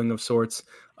retooling of sorts,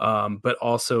 but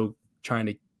also trying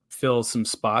to fill some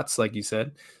spots, like you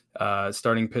said,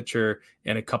 starting pitcher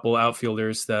and a couple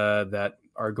outfielders that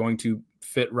are going to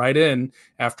fit right in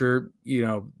after,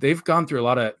 they've gone through a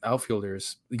lot of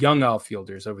young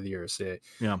outfielders over the years.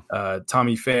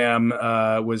 Tommy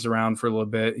Pham was around for a little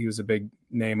bit. He was a big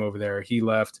name over there. He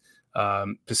left.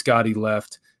 Piscotty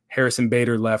left. Harrison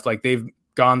Bader left. Like, they've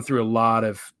gone through a lot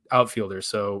of outfielders.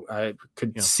 So I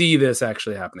could see this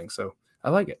actually happening. So I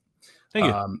like it. Thank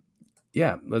you.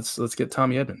 Yeah, let's get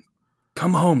Tommy Edman.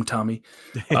 Come home, Tommy.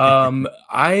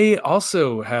 I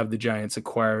also have the Giants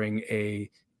acquiring a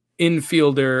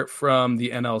infielder from the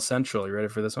NL Central. You ready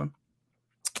for this one?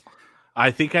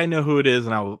 I think I know who it is,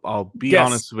 and I'll be Guess.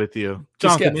 honest with you.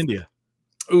 Just Jonathan guess. India.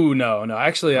 Ooh, no.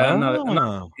 Actually, I'm not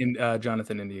Oh. in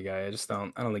Jonathan India guy. I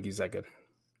don't think he's that good.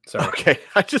 Sorry. Okay.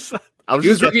 He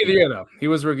was rookie of the year though. He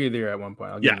was rookie of the year at one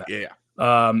point. I'll give him that. Yeah.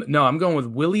 No, I'm going with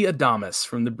Willie Adames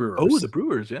from the Brewers. Oh, the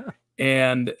Brewers, yeah.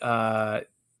 And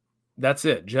that's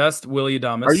it. Just Willie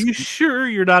Adames. Are you sure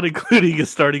you're not including a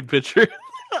starting pitcher?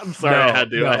 I'm sorry, No,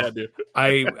 I had to.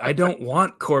 I don't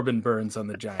want Corbin Burns on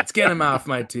the Giants. Get him off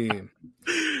my team.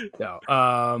 No.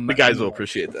 The guys will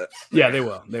appreciate that. Yeah, they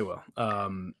will. They will.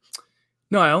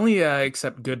 No, I only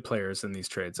accept good players in these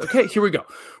trades. Okay, here we go.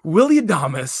 Willie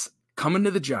Adames coming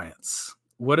to the Giants.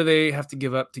 What do they have to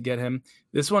give up to get him?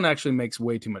 This one actually makes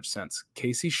way too much sense.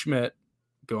 Casey Schmidt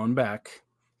going back.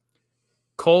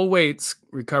 Cole Waits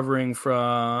recovering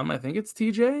from, I think it's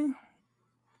TJ.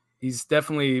 He's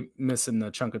definitely missing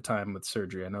a chunk of time with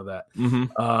surgery. I know that.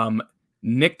 Mm-hmm.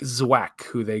 Nick Zwack,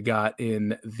 who they got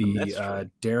in the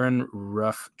Darren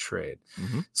Ruff trade.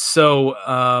 Mm-hmm. So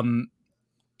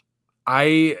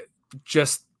I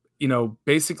just,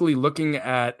 basically looking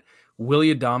at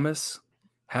Willie Adames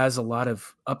has a lot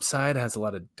of upside, has a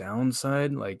lot of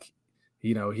downside. Like,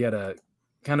 he had a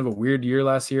kind of a weird year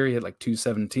last year. He had like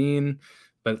 217.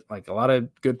 But like a lot of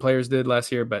good players did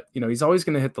last year. But, he's always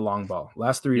going to hit the long ball.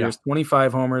 Last 3 years,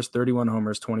 25 homers, 31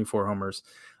 homers, 24 homers.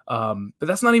 But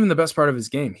that's not even the best part of his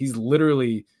game. He's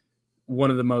literally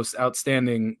one of the most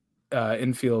outstanding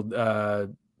infield,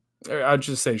 I'd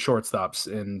just say shortstops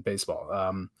in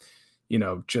baseball.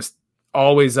 Just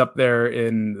always up there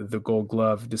in the Gold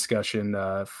Glove discussion,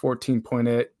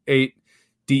 14.8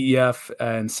 DEF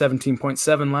and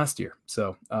 17.7 last year.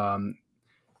 So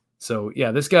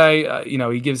yeah, this guy,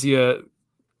 he gives you a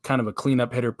kind of a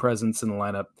cleanup hitter presence in the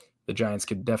lineup. The Giants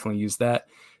could definitely use that.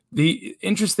 The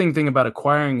interesting thing about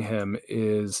acquiring him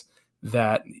is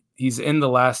that he's in the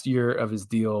last year of his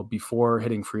deal before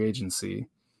hitting free agency.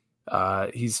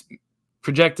 He's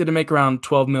projected to make around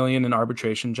 $12 million in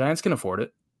arbitration. Giants can afford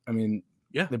it. I mean,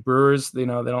 yeah, the Brewers, they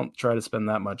don't try to spend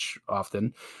that much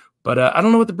often. But I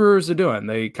don't know what the Brewers are doing.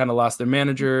 They kind of lost their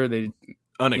manager. They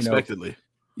unexpectedly.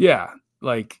 Yeah.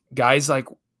 Like guys like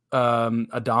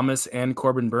Adames and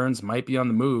Corbin Burns might be on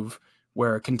the move,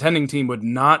 where a contending team would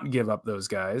not give up those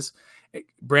guys.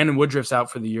 Brandon Woodruff's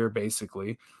out for the year,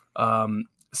 basically.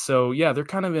 So yeah, they're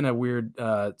kind of in a weird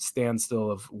standstill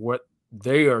of what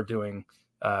they are doing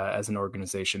as an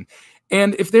organization.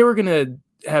 And if they were going to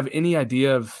have any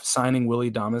idea of signing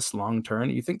Willie Adames long term,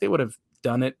 you think they would have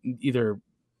done it either?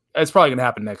 It's probably going to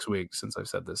happen next week since I've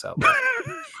said this out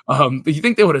loud. But you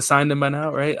think they would have signed him by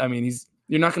now, right? I mean,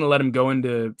 you're not going to let him go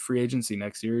into free agency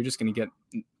next year. You're just going to get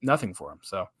nothing for him.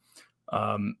 So,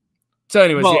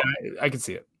 anyways, I can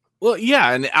see it. Well,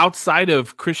 yeah, and outside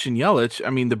of Christian Yelich, I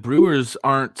mean, the Brewers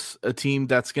aren't a team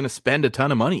that's going to spend a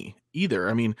ton of money either.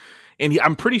 I mean, and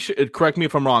I'm pretty sure, correct me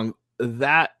if I'm wrong,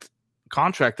 that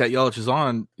contract that Yelich is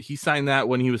on, he signed that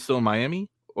when he was still in Miami,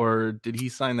 or did he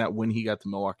sign that when he got to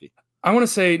Milwaukee? I want to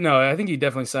say, no, I think he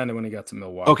definitely signed it when he got to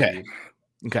Milwaukee.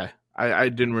 Okay. I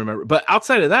didn't remember. But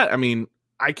outside of that, I mean,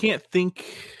 I can't think.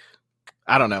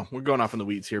 I don't know. We're going off in the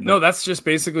weeds here. But no, that's just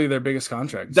basically their biggest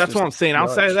contract. That's what I'm saying.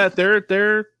 Outside of that,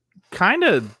 they're kind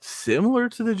of similar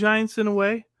to the Giants in a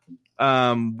way,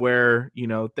 where,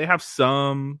 they have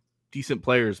some decent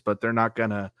players, but they're not going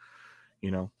to,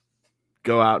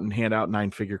 go out and hand out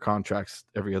 9-figure contracts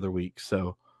every other week.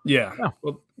 So, yeah.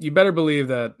 Well, you better believe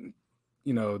that,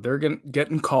 they're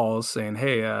getting calls saying,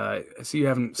 "Hey, I see you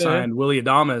haven't signed Willie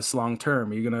Adames long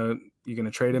term. Are you gonna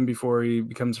trade him before he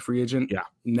becomes a free agent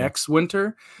next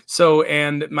winter?" So,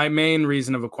 and my main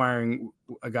reason of acquiring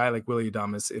a guy like Willie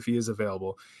Adames, if he is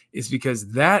available, is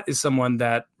because that is someone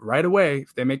that right away,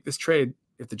 if they make this trade,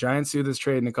 if the Giants do this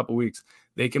trade in a couple weeks,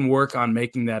 they can work on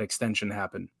making that extension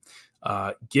happen.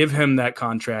 Give him that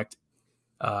contract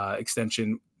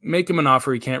extension. Make him an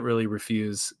offer he can't really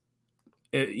refuse.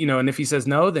 And if he says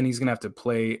no, then he's going to have to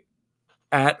play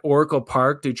at Oracle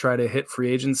Park to try to hit free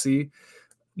agency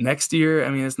next year. I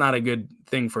mean, it's not a good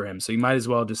thing for him. So you might as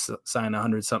well just sign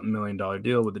 $100-something million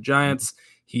deal with the Giants.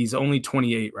 He's only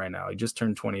 28 right now. He just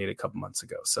turned 28 a couple months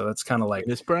ago. So that's kind of like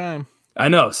his prime. I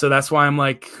know. So that's why I'm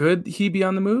like, could he be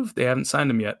on the move? They haven't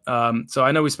signed him yet. So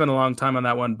I know we spent a long time on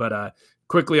that one, but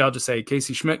quickly, I'll just say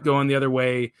Casey Schmidt going the other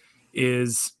way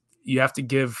is you have to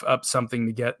give up something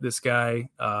to get this guy.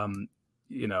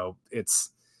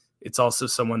 It's also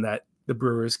someone that the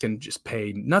Brewers can just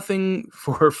pay nothing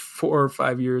for 4 or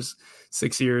 5 years,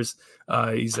 6 years.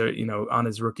 He's on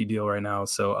his rookie deal right now.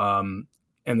 So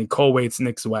And then Cole Waits,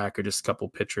 Nick Zwack are just a couple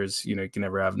pitchers. You can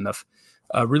never have enough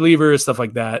relievers, stuff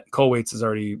like that. Cole Waits has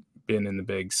already been in the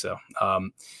big. So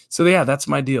yeah, that's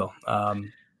my deal.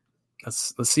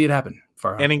 Let's see it happen.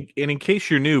 And in case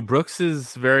you're new, Brooks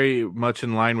is very much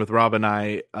in line with Rob and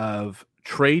I of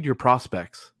trade your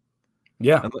prospects.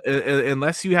 Yeah.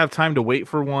 Unless you have time to wait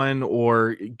for one,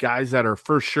 or guys that are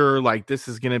for sure, like this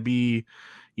is going to be,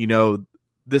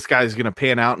 this guy's going to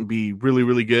pan out and be really,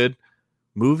 really good.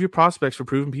 Move your prospects for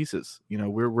proven pieces.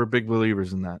 We're big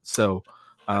believers in that. So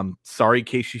sorry,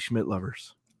 Casey Schmidt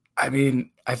lovers. I mean,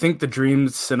 I think the dream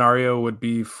scenario would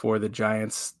be for the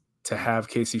Giants to have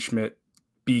Casey Schmidt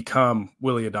become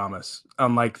Willy Adames,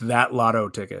 unlike that lotto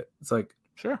ticket. It's like,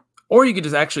 sure. Or you could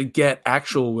just actually get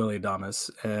actual Willy Adames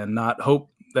and not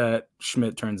hope that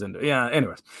Schmidt turns into. Yeah.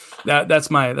 Anyways, that's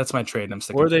my trade. I'm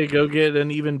sticking. Or they go get an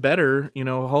even better,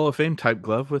 Hall of Fame type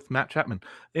glove with Matt Chapman.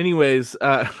 Anyways,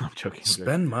 I'm joking.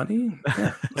 Spend money.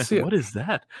 Yeah, let's see what is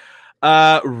that?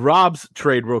 Rob's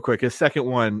trade, real quick. His second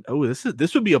one. Oh,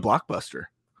 this would be a blockbuster.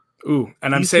 Ooh,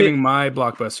 and I'm saving my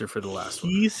blockbuster for the last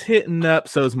one. He's hitting up.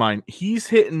 So is mine. He's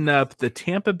hitting up the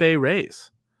Tampa Bay Rays,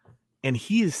 and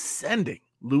he is sending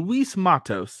Luis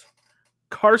Matos,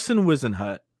 Carson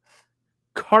Wisenhut,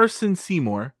 Carson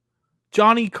Seymour,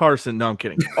 Johnny Carson. No, I'm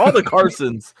kidding. All the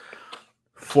Carsons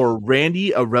for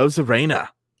Randy Arozarena.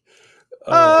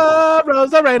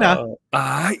 Arozarena.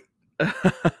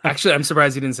 Actually, I'm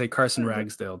surprised he didn't say Carson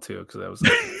Ragsdale too, because I was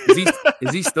like,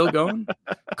 is he still going?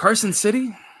 Carson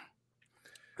City?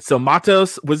 So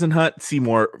Matos, Wisenhut,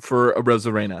 Seymour for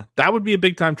Arozarena. That would be a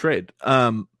big time trade.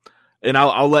 And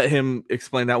I'll let him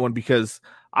explain that one, because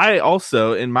I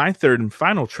also, in my third and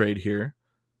final trade here,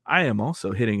 I am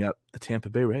also hitting up the Tampa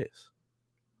Bay Rays.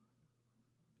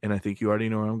 And I think you already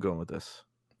know where I'm going with this.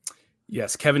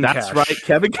 Yes, Kevin Cash. That's right,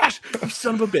 Kevin Cash. You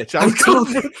son of a bitch. I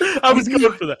was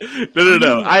going for that.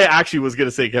 No. I actually was going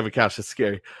to say Kevin Cash is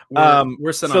scary.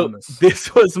 We're synonymous. So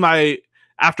this was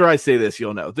after I say this,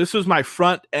 you'll know. This was my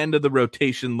front end of the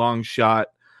rotation long shot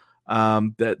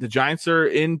that the Giants are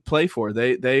in play for.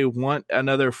 They want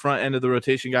another front end of the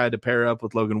rotation guy to pair up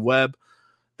with Logan Webb.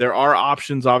 There are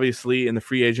options, obviously, in the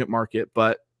free agent market,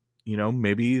 but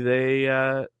maybe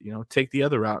they take the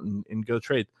other route and go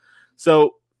trade.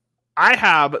 So I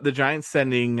have the Giants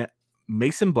sending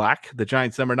Mason Black, the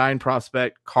Giants' number 9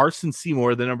 prospect, Carson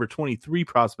Seymour, the number 23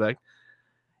 prospect,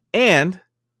 and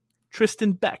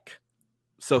Tristan Beck.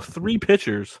 So 3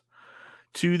 pitchers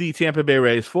to the Tampa Bay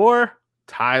Rays for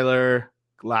Tyler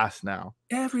Glasnow.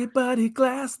 Everybody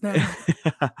Glasnow.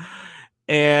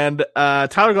 And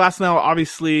Tyler Glasnow,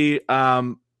 obviously,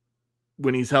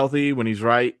 when he's healthy, when he's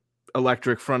right,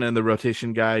 electric front end the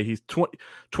rotation guy. He's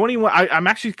 21. I'm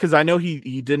actually, because I know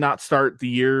he did not start the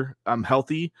year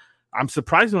healthy. I'm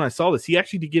surprised when I saw this. He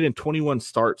actually did get in 21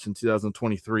 starts in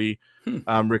 2023,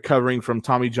 recovering from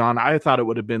Tommy John. I thought it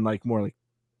would have been more like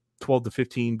 12 to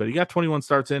 15, but he got 21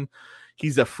 starts in.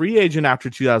 He's a free agent after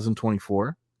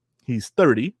 2024. He's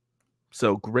 30,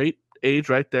 so great age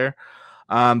right there.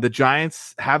 The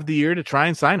Giants have the year to try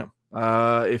and sign him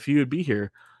if he would be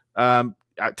here.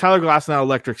 Tyler Glasnow,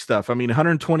 electric stuff. I mean,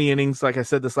 120 innings, like I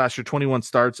said this last year, 21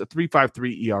 starts, a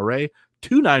 3.53 ERA,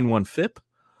 2.91 FIP,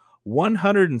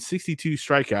 162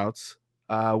 strikeouts,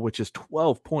 which is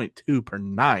 12.2 per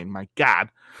 9. My God.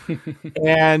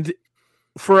 And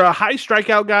for a high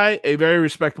strikeout guy, a very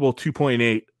respectable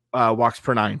 2.8 walks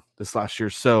per 9 this last year.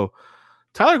 So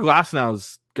Tyler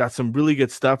Glasnow's got some really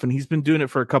good stuff, and he's been doing it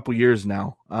for a couple years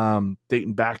now,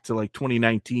 dating back to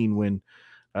 2019 when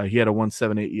he had a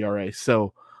 1.78 ERA.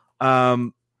 So,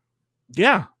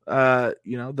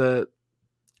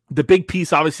 the big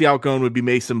piece, obviously outgoing, would be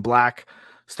Mason Black.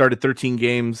 Started 13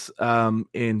 games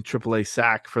in AAA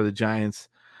SAC for the Giants,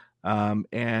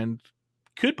 and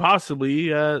could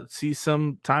possibly see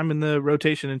some time in the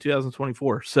rotation in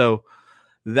 2024. So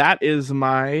that is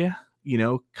my,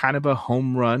 kind of a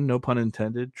home run, no pun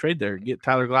intended, trade there. Get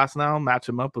Tyler Glasnow, match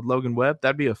him up with Logan Webb.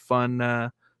 That'd be a fun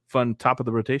top of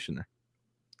the rotation there.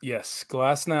 Yes,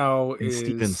 Glasnow is...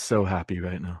 Steven's so happy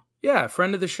right now. Yeah,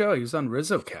 friend of the show. He was on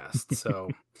RizzoCast. So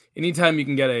anytime you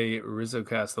can get a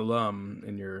RizzoCast alum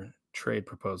in your trade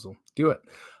proposal, do it.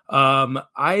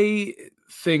 I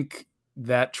think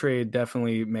that trade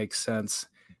definitely makes sense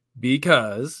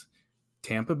because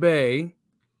Tampa Bay,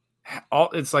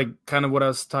 it's like kind of what I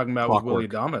was talking about with Willy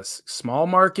Adames. Small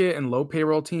market and low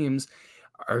payroll teams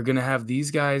are going to have these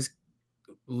guys.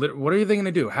 What are they going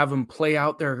to do? Have them play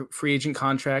out their free agent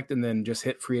contract and then just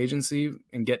hit free agency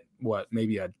and get what?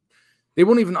 They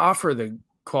won't even offer the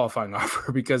qualifying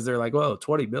offer because they're like, well,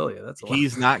 $20 billion. That's a lot.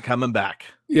 He's not coming back.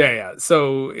 Yeah.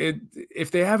 So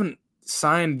if they haven't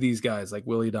signed these guys like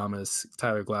Willie Adames,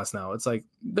 Tyler Glasnow, it's like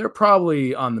they're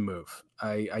probably on the move.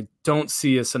 I don't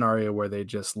see a scenario where they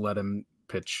just let him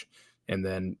pitch and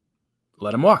then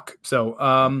let him walk. So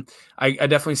I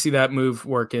definitely see that move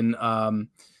working.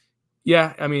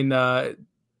 Yeah, I mean,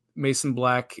 Mason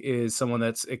Black is someone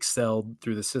that's excelled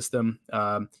through the system.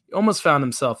 He almost found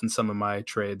himself in some of my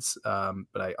trades,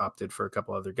 but I opted for a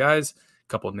couple other guys, a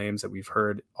couple of names that we've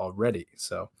heard already.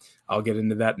 So I'll get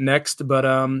into that next. But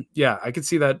yeah, I could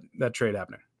see that trade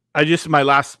happening. My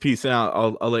last piece, and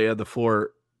I'll lay out the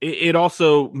floor. It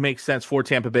also makes sense for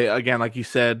Tampa Bay. Again, like you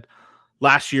said,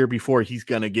 last year before he's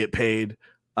going to get paid.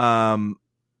 But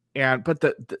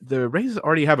the Rays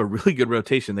already have a really good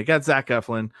rotation. They got Zach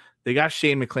Eflin, they got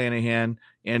Shane McClanahan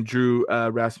and Drew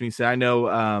Rasmussen. I know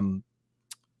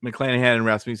McClanahan and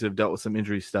Rasmussen have dealt with some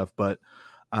injury stuff, but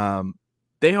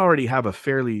they already have a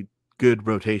fairly good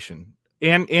rotation.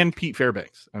 And Pete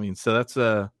Fairbanks. I mean, so that's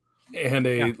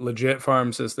legit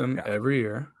farm system every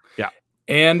year. Yeah,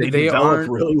 and they are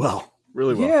really well.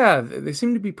 Yeah, they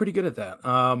seem to be pretty good at that.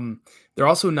 They're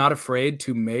also not afraid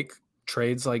to make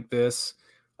trades like this.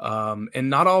 And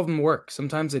not all of them work.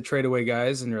 Sometimes they trade away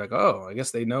guys and you're like, oh, I guess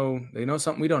they know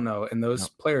something we don't know. And those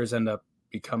players end up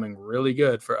becoming really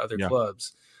good for other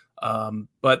clubs.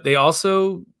 But they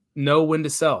also know when to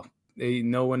sell. They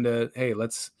know when to, hey,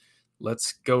 let's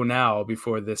go now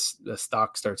before the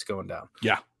stock starts going down.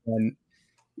 Yeah. And,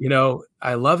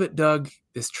 I love it, Doug.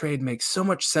 This trade makes so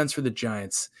much sense for the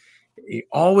Giants.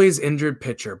 Always injured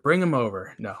pitcher, bring him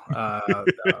over. No,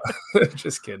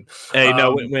 just kidding. Hey,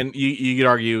 no, when you could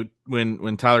argue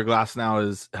when Tyler Glasnow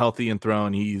is healthy and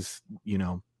thrown, he's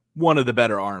one of the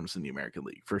better arms in the American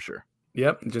League for sure.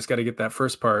 Yep, just got to get that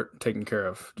first part taken care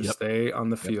of. Just stay on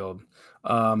the field.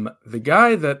 The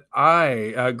guy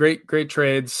that great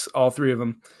trades, all three of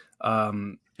them.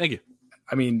 Thank you.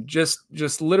 I mean,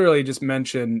 just literally just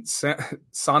mention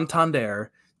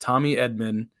Santander, Tommy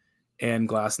Edman, and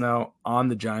Glasnow on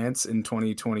the Giants in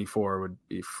 2024 would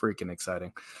be freaking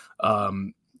exciting.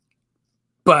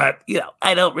 But,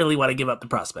 I don't really want to give up the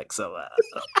prospect. So,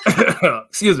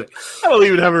 excuse me. I don't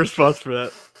even have a response for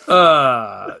that.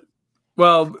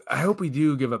 Well, I hope we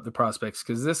do give up the prospects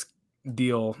because this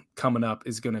deal coming up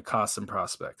is going to cost some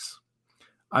prospects.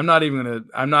 I'm not even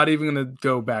gonna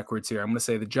go backwards here. I'm going to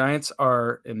say the Giants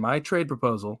are, in my trade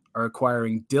proposal, are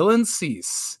acquiring Dylan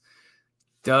Cease,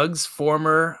 Doug's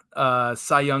former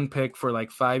Cy Young pick for like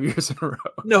 5 years in a row.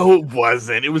 No, it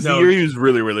wasn't. It was the year he was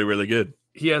really, really, really good.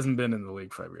 He hasn't been in the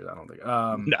league 5 years, I don't think.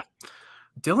 No.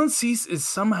 Dylan Cease is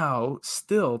somehow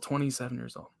still 27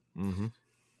 years old. Mm-hmm.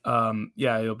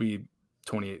 Yeah, he'll be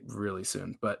 28 really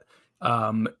soon. But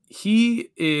he's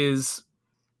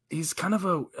kind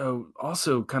of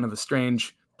also kind of a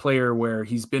strange player where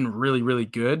he's been really, really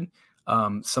good.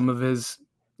 Some of his,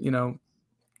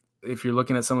 if you're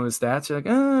looking at some of his stats, you're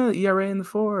like, ERA in the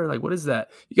 4. Like, what is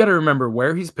that? You got to remember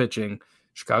where he's pitching.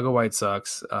 Chicago White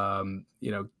Sox,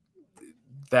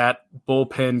 that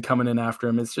bullpen coming in after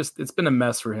him. It's been a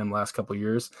mess for him last couple of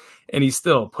years. And he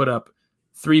still put up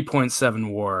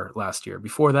 3.7 WAR last year.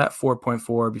 Before that,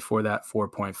 4.4. Before that,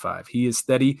 4.5. He is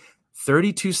steady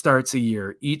 32 starts a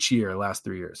year, each year, last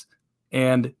 3 years.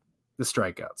 And the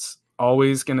strikeouts.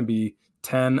 Always going to be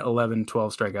 10, 11,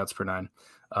 12 strikeouts per 9.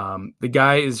 The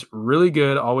guy is really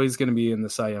good, always going to be in the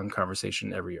Cy Young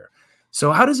conversation every year.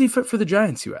 So how does he fit for the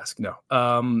Giants, you ask? No.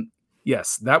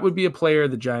 Yes, that would be a player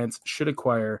the Giants should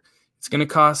acquire. It's going to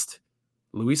cost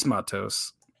Luis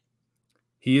Matos.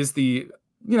 He is the,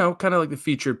 kind of like the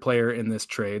featured player in this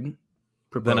trade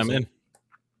proposal. Then I'm in.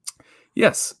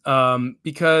 Yes,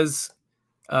 because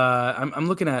I'm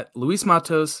looking at Luis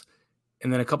Matos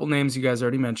and then a couple names you guys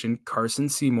already mentioned, Carson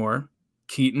Seymour,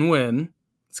 Keaton Wynn.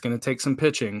 It's going to take some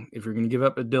pitching. If you're going to give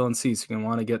up a Dylan Cease, you're going to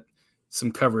want to get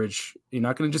some coverage. You're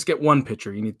not going to just get one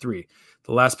pitcher. You need 3.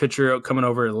 The last pitcher coming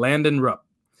over, Landon Rupp.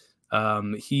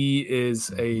 He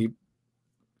is a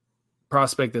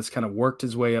prospect that's kind of worked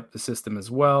his way up the system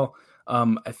as well.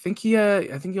 I think he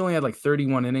only had like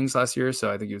 31 innings last year,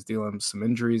 so I think he was dealing with some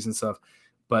injuries and stuff.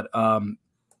 But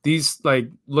these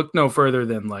look no further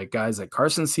than like guys like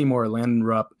Carson Seymour, Landon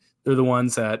Rupp. They're the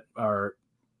ones that are,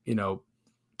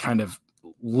 kind of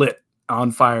lit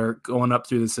on fire going up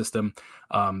through the system.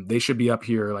 They should be up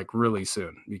here like really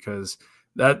soon because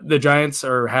that the Giants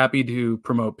are happy to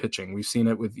promote pitching. We've seen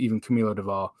it with even Camilo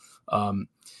Doval.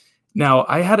 Now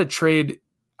I had a trade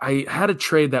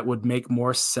that would make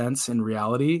more sense in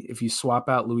reality if you swap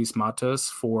out Luis Matos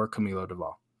for Camilo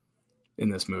Doval in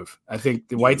this move. I think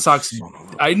the White Sox,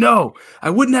 I know, I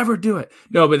would never do it.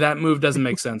 No, but that move doesn't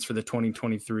make sense for the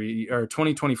 2023 or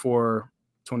 2024,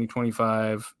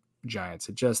 2025 Giants.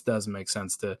 It just doesn't make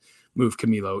sense to move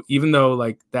Camilo, even though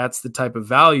like that's the type of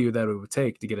value that it would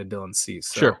take to get a Dylan Cease.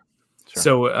 So, Sure.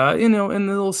 So, in the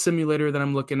little simulator that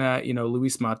I'm looking at,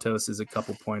 Luis Matos is a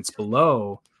couple points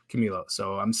below Camilo.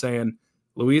 So I'm saying,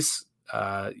 Luis,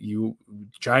 you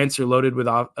Giants are loaded with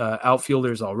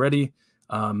outfielders already.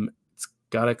 It's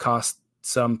got to cost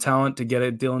some talent to get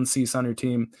a Dylan Cease on your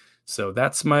team. So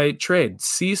that's my trade.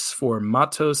 Cease for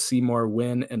Matos, Seymour,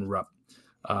 Wynn, and Rupp.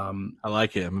 I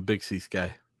like it. I'm a big Cease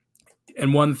guy.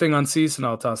 And one thing on Cease, and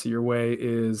I'll toss it your way,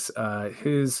 is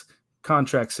his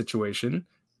contract situation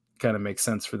kind of makes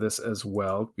sense for this as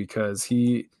well, because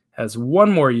he has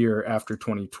one more year after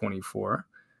 2024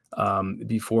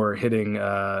 before hitting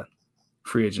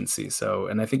free agency. So,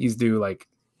 and I think he's due like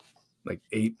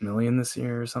 $8 million this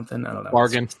year or something. I don't know.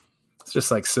 Bargain. It's just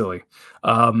like silly.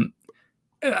 I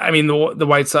mean, the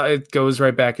White Sox, it goes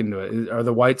right back into it. Are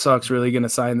the White Sox really going to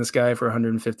sign this guy for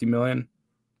 $150 million?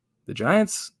 The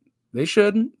Giants, they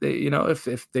shouldn't.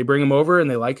 If they bring him over and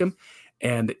they like him,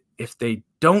 and if they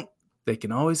don't, they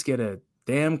can always get a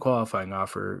damn qualifying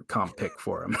offer comp pick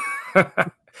for him.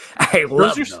 I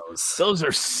love those. Those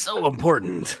are so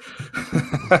important.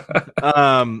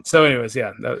 So, anyways,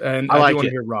 yeah, and I do want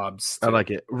to hear Rob's too. I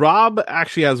like it. Rob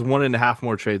actually has 1.5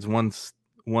 more trades. One's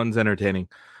entertaining.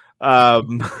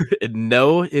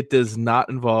 No, it does not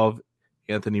involve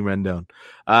Anthony Rendon.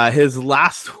 His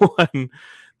last one,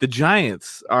 the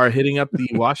Giants are hitting up the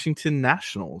Washington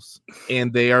Nationals,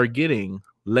 and they are getting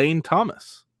Lane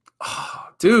Thomas. Oh,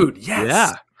 dude, yes.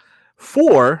 Yeah.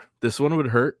 For this one would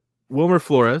hurt Wilmer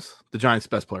Flores, the Giants'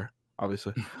 best player,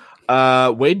 obviously.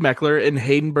 Wade Meckler and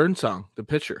Hayden Burnsong, the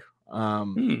pitcher,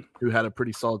 who had a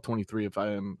pretty solid 23, if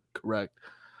I am correct.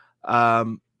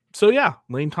 So yeah,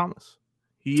 Lane Thomas.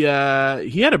 He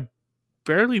had a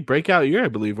fairly breakout year, I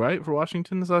believe, right, for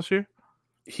Washington this last year.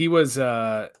 He was,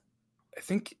 I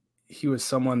think he was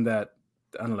someone that,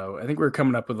 I don't know. I think we were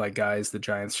coming up with like guys the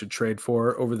Giants should trade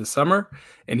for over the summer,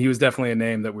 and he was definitely a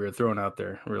name that we were throwing out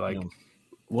there. We're like,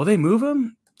 will they move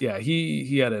him? Yeah,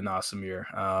 he had an awesome year.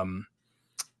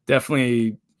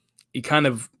 Definitely, you kind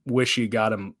of wish you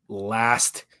got him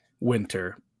last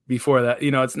winter. Before that,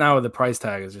 it's now the price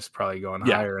tag is just probably going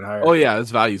higher and higher. Oh yeah,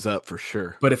 his value's up for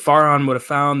sure. But if Farhan would have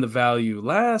found the value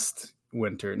last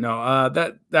winter,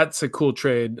 that's a cool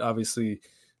trade. Obviously,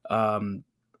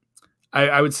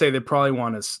 I would say they probably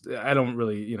want us. I don't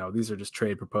really, these are just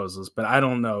trade proposals, but I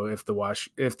don't know if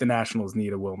the Nationals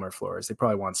need a Wilmer Flores. They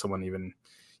probably want someone even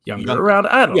younger around.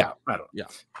 I don't know. Yeah.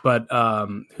 But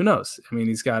who knows? I mean,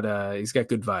 he's got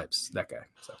good vibes, that guy.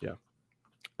 So. Yeah.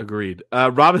 Agreed.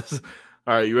 Rob is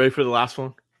all right. You ready for the last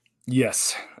one?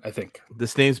 Yes, I think.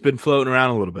 This name's been floating around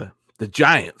a little bit. The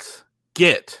Giants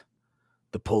get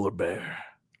the polar bear,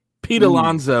 Pete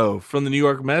Alonso from the New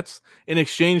York Mets in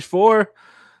exchange for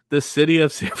the city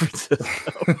of San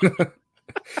Francisco.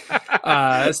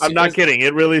 I'm not kidding.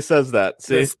 It really says that.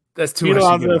 See, that's too Pete much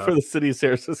Alonso for the city of San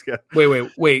Francisco.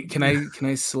 Wait. Can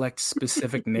I select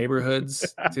specific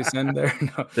neighborhoods to send there?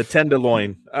 No. The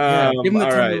Tenderloin. Give him the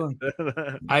Tenderloin.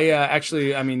 Right. I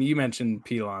actually, I mean, you mentioned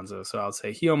Pete Alonso, so I'll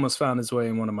say he almost found his way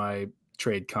in one of my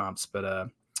trade comps, but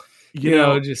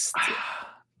just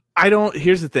I don't.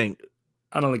 Here's the thing.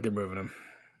 I don't think they're moving him.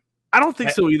 I don't think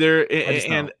so either.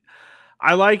 And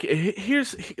I like.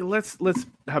 Let's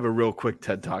have a real quick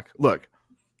TED talk. Look,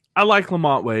 I like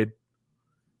Lamont Wade.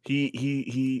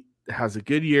 He has a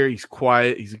good year. He's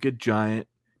quiet. He's a good Giant.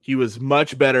 He was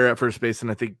much better at first base than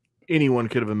I think anyone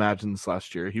could have imagined this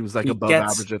last year. He was like above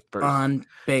average at first. On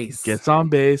base. Gets on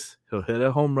base. He'll hit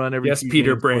a home run every. Yes,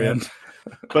 Peter Brand.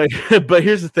 But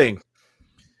here's the thing.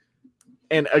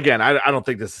 And again, I don't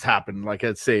think this has happened. Like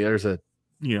I'd say, there's a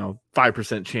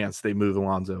 5% chance they move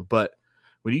Alonso. But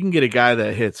when you can get a guy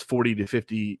that hits 40 to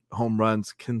 50 home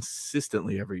runs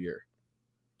consistently every year,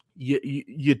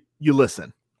 you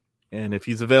listen. And if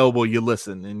he's available, you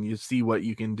listen and you see what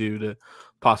you can do to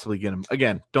possibly get him.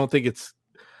 Again, don't think it's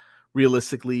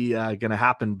realistically going to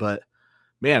happen, but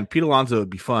man, Pete Alonso would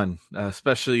be fun,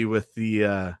 especially with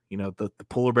the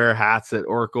polar bear hats at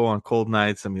Oracle on cold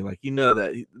nights. I mean,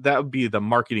 that would be the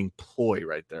marketing ploy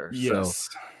right there. Yes.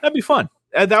 So that'd be fun.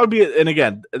 And that would be, and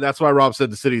again, that's why Rob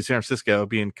said the city of San Francisco,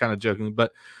 being kind of joking,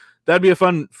 but that'd be a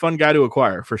fun guy to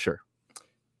acquire for sure.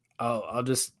 I'll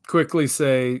just quickly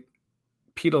say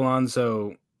Pete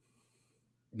Alonso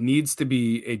needs to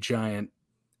be a Giant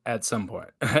at some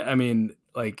point. I mean,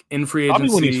 like in free agency,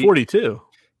 probably when he's 42.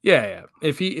 Yeah.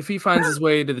 If he finds his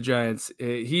way to the Giants,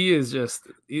 he is just.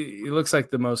 He looks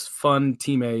like the most fun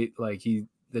teammate. Like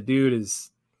the dude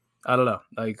is. I don't know.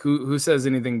 Like who says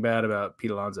anything bad about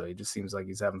Pete Alonso? He just seems like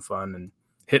he's having fun and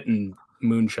hitting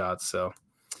moonshots. So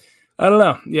I don't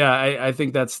know. Yeah, I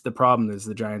think that's the problem is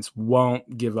the Giants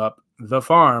won't give up the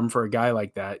farm for a guy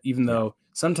like that, even though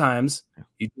sometimes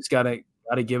you just gotta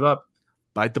give up.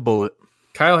 Bite the bullet.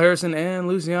 Kyle Harrison and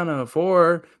Luciano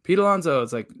for Pete Alonso.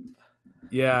 It's like,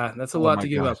 yeah, that's a lot to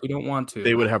give up. We don't want to.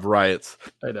 They would have riots.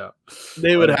 I know.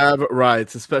 They would have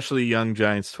riots, especially young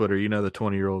Giants Twitter. You know, the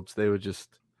 20-year-olds. They would just.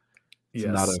 It's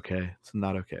not okay. It's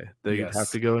not okay. They have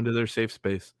to go into their safe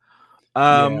space. You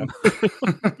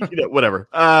know, whatever.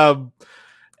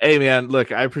 Hey man,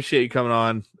 look, I appreciate you coming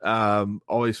on.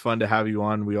 Always fun to have you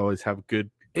on. We always have great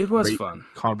fun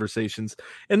conversations,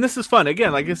 and this is fun.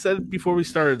 Again, like I said before we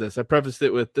started this, I prefaced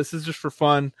it with this is just for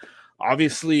fun.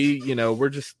 Obviously, you know, we're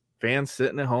just fans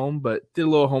sitting at home, but did a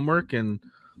little homework and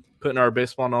putting our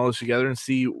baseball knowledge together and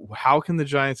see how can the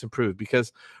Giants improve,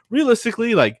 because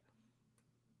realistically, like,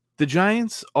 the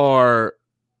Giants are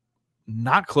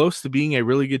not close to being a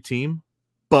really good team,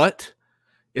 but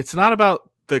it's not about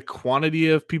the quantity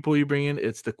of people you bring in,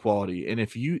 it's the quality. And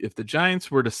if the Giants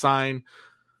were to sign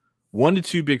 1 to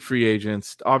 2 big free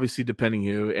agents, obviously depending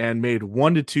who, and made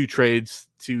 1 to 2 trades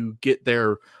to get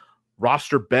their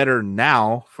roster better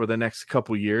now for the next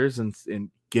couple years and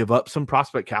give up some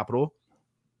prospect capital,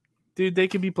 dude, they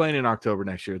could be playing in October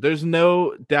next year. There's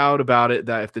no doubt about it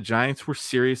that if the Giants were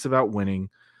serious about winning,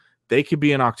 they could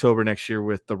be in October next year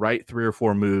with the right 3 or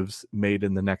 4 moves made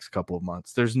in the next couple of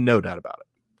months. There's no doubt about it.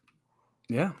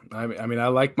 Yeah, I mean, I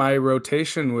like my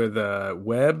rotation with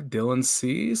Webb, Dylan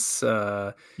Cease.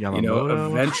 You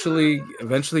know,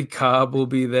 eventually Cobb will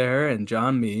be there, and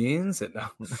John Means. And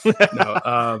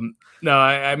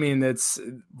I mean, this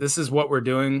is what we're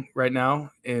doing right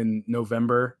now in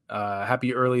November.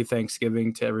 Happy early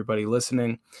Thanksgiving to everybody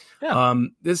listening. Yeah.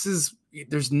 There's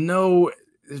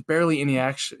barely any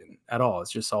action at all.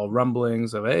 It's just all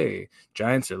rumblings of, hey,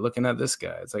 Giants are looking at this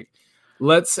guy. It's like,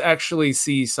 let's actually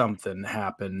see something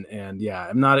happen. And yeah,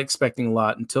 I'm not expecting a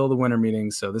lot until the winter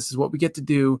meetings. So this is what we get to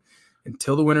do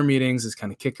until the winter meetings, is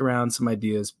kind of kick around some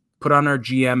ideas, put on our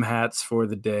GM hats for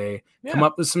the day, come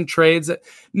up with some trades.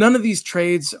 None of these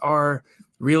trades are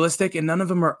realistic and none of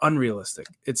them are unrealistic.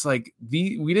 It's like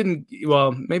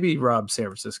maybe Rob San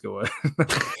Francisco would.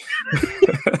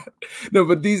 No,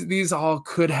 but these all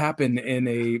could happen in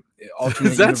a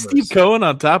alternate Is that universe. Steve Cohen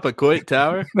on top of Coit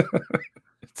Tower?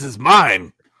 This is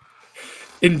mine.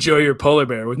 Enjoy your polar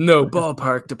bear with no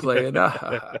ballpark to play in.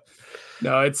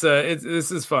 No,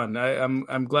 this is fun.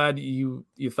 I'm glad you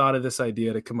thought of this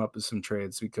idea to come up with some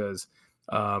trades, because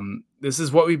this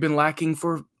is what we've been lacking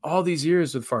for all these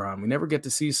years with Farhan. We never get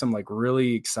to see some like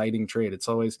really exciting trade. It's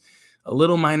always a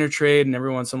little minor trade, and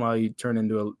every once in a while you turn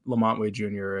into a Lamont Wade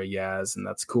Jr. or a Yaz, and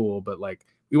that's cool. But like,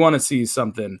 we want to see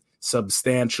something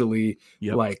substantially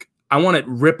like. I want it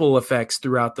ripple effects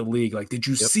throughout the league. Like, did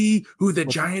you see who the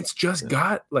Giants just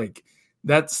got? Like,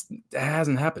 that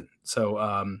hasn't happened.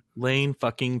 So, Lane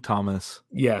fucking Thomas.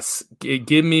 Yes.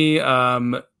 Give me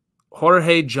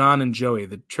Jorge, John, and Joey,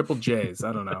 the triple J's.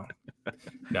 I don't know.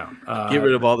 No. Get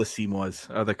rid of all the Seymours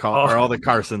or all the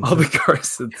Carsons. All the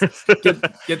Carsons.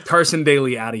 Get Carson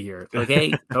Daly out of here. Like,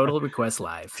 hey, Total Request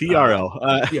Live. TRL.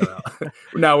 TRL.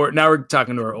 Now we're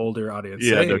talking to our older audience.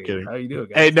 Yeah, hey, no kidding. How you doing,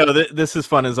 guys? Hey, no, this is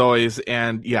fun as always.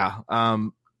 And yeah,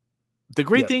 the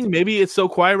great thing, maybe it's so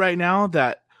quiet right now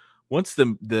that once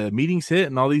the meetings hit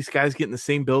and all these guys get in the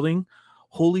same building,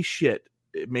 holy shit,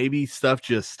 maybe stuff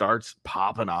just starts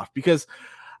popping off. Because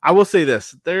I will say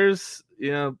this, there's,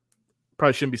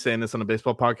 probably shouldn't be saying this on a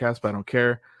baseball podcast, but I don't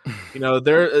care.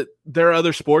 There are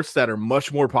other sports that are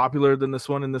much more popular than this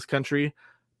one in this country,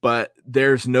 but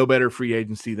there's no better free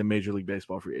agency than Major League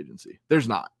Baseball free agency. There's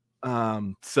not.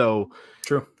 So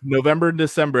true. November and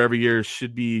December every year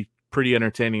should be pretty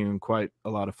entertaining and quite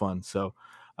a lot of fun. So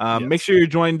make sure you're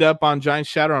joined up on Giants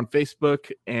Chatter on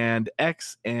Facebook and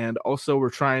X. And also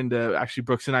we're trying to, actually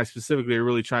Brooks and I specifically are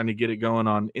really trying to get it going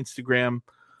on Instagram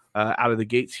out of the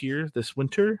gates here this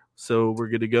winter. So we're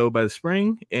good to go by the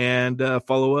spring, and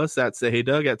follow us at Say Hey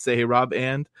Doug, at Say Hey Rob,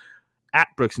 and at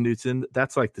Brooks Knudsen.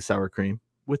 That's like the sour cream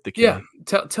with the K. Yeah.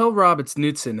 Tell Rob it's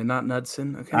Knudsen and not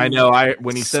Knudsen. Okay. I know.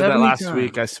 When he said that last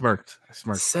week, I smirked.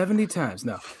 70 times.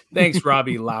 No, thanks,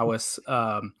 Robbie Lawis.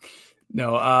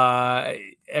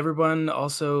 Everyone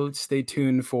also stay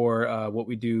tuned for what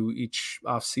we do each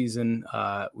off season.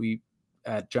 We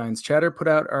at Giants Chatter put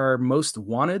out our most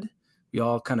wanted. We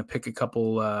all kind of pick a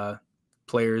couple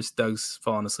players. Doug's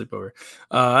falling asleep over.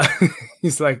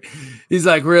 He's like,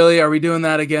 really? Are we doing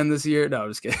that again this year? No, I'm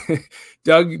just kidding.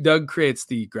 Doug creates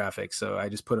the graphics, so I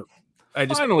just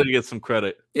finally get some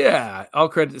credit. Yeah, I'll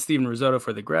credit Steven Risotto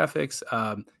for the graphics.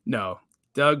 No,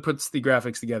 Doug puts the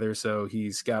graphics together, so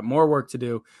he's got more work to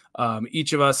do.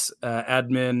 Each of us,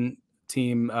 admin,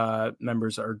 team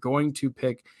members are going to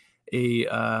pick a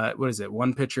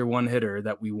one pitcher, one hitter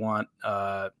that we want.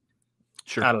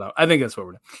 Sure. I don't know. I think that's what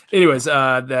we're doing. Anyways,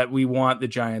 that we want the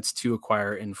Giants to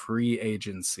acquire in free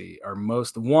agency. Our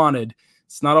most wanted.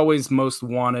 It's not always most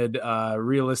wanted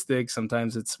realistic.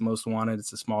 Sometimes it's most wanted.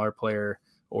 It's a smaller player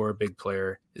or a big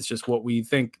player. It's just what we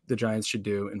think the Giants should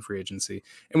do in free agency.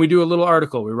 And we do a little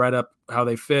article. We write up how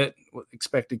they fit,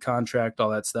 expected contract, all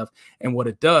that stuff. And what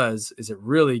it does is it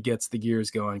really gets the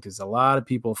gears going because a lot of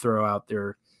people throw out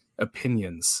their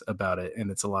opinions about it,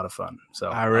 and it's a lot of fun. So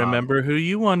I remember who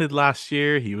you wanted last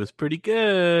year. He was pretty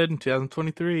good in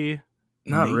 2023.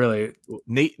 Not really.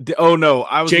 Nate. Oh no,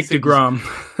 I was Jake DeGrom.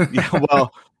 Yeah,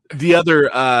 well, the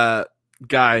other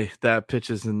guy that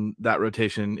pitches in that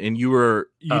rotation, and you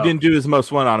didn't do his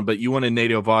most one on him, but you wanted Nate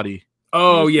Eovaldi.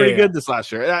 Oh yeah, pretty good this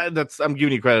last year. I'm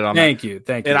giving you credit on that. Thank you.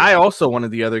 And I also wanted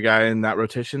the other guy in that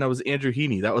rotation. That was Andrew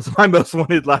Heaney. That was my most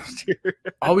wanted last year.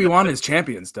 All we want is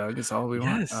champions, Doug. It's all we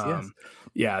want. Yes.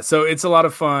 Yeah. So it's a lot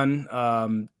of fun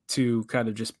to kind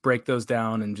of just break those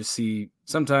down and just see.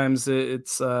 Sometimes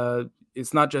it's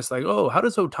not just like, oh, how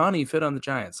does Ohtani fit on the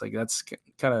Giants? Like that's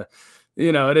kind of.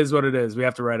 It is what it is. We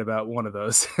have to write about one of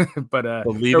those, but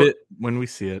believe it when we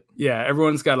see it. Yeah,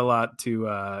 everyone's got a lot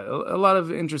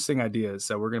of interesting ideas.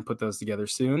 So we're going to put those together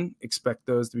soon. Expect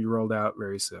those to be rolled out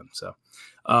very soon. So,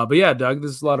 but yeah, Doug,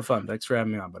 this is a lot of fun. Thanks for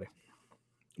having me on, buddy.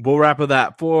 We'll wrap with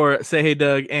that for Say Hey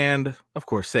Doug and of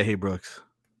course Say Hey Brooks.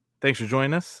 Thanks for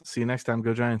joining us. See you next time.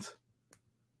 Go Giants.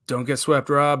 Don't get swept,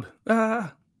 Rob.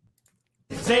 Ah.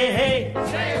 Say hey,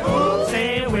 say who,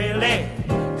 say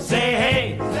Willie, say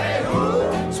hey, say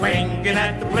who. Swinging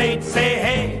at the plate, say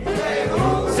hey, say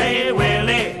who, say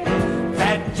Willie.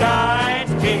 That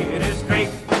Giants kid is great.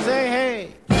 Say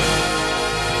hey.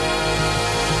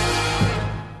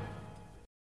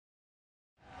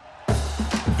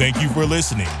 Thank you for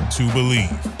listening to Believe.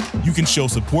 You can show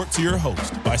support to your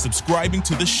host by subscribing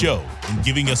to the show and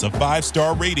giving us a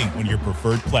 5-star rating on your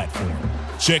preferred platform.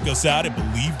 Check us out at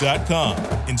Believe.com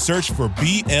and search for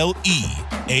BLEAV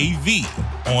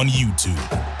on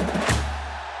YouTube.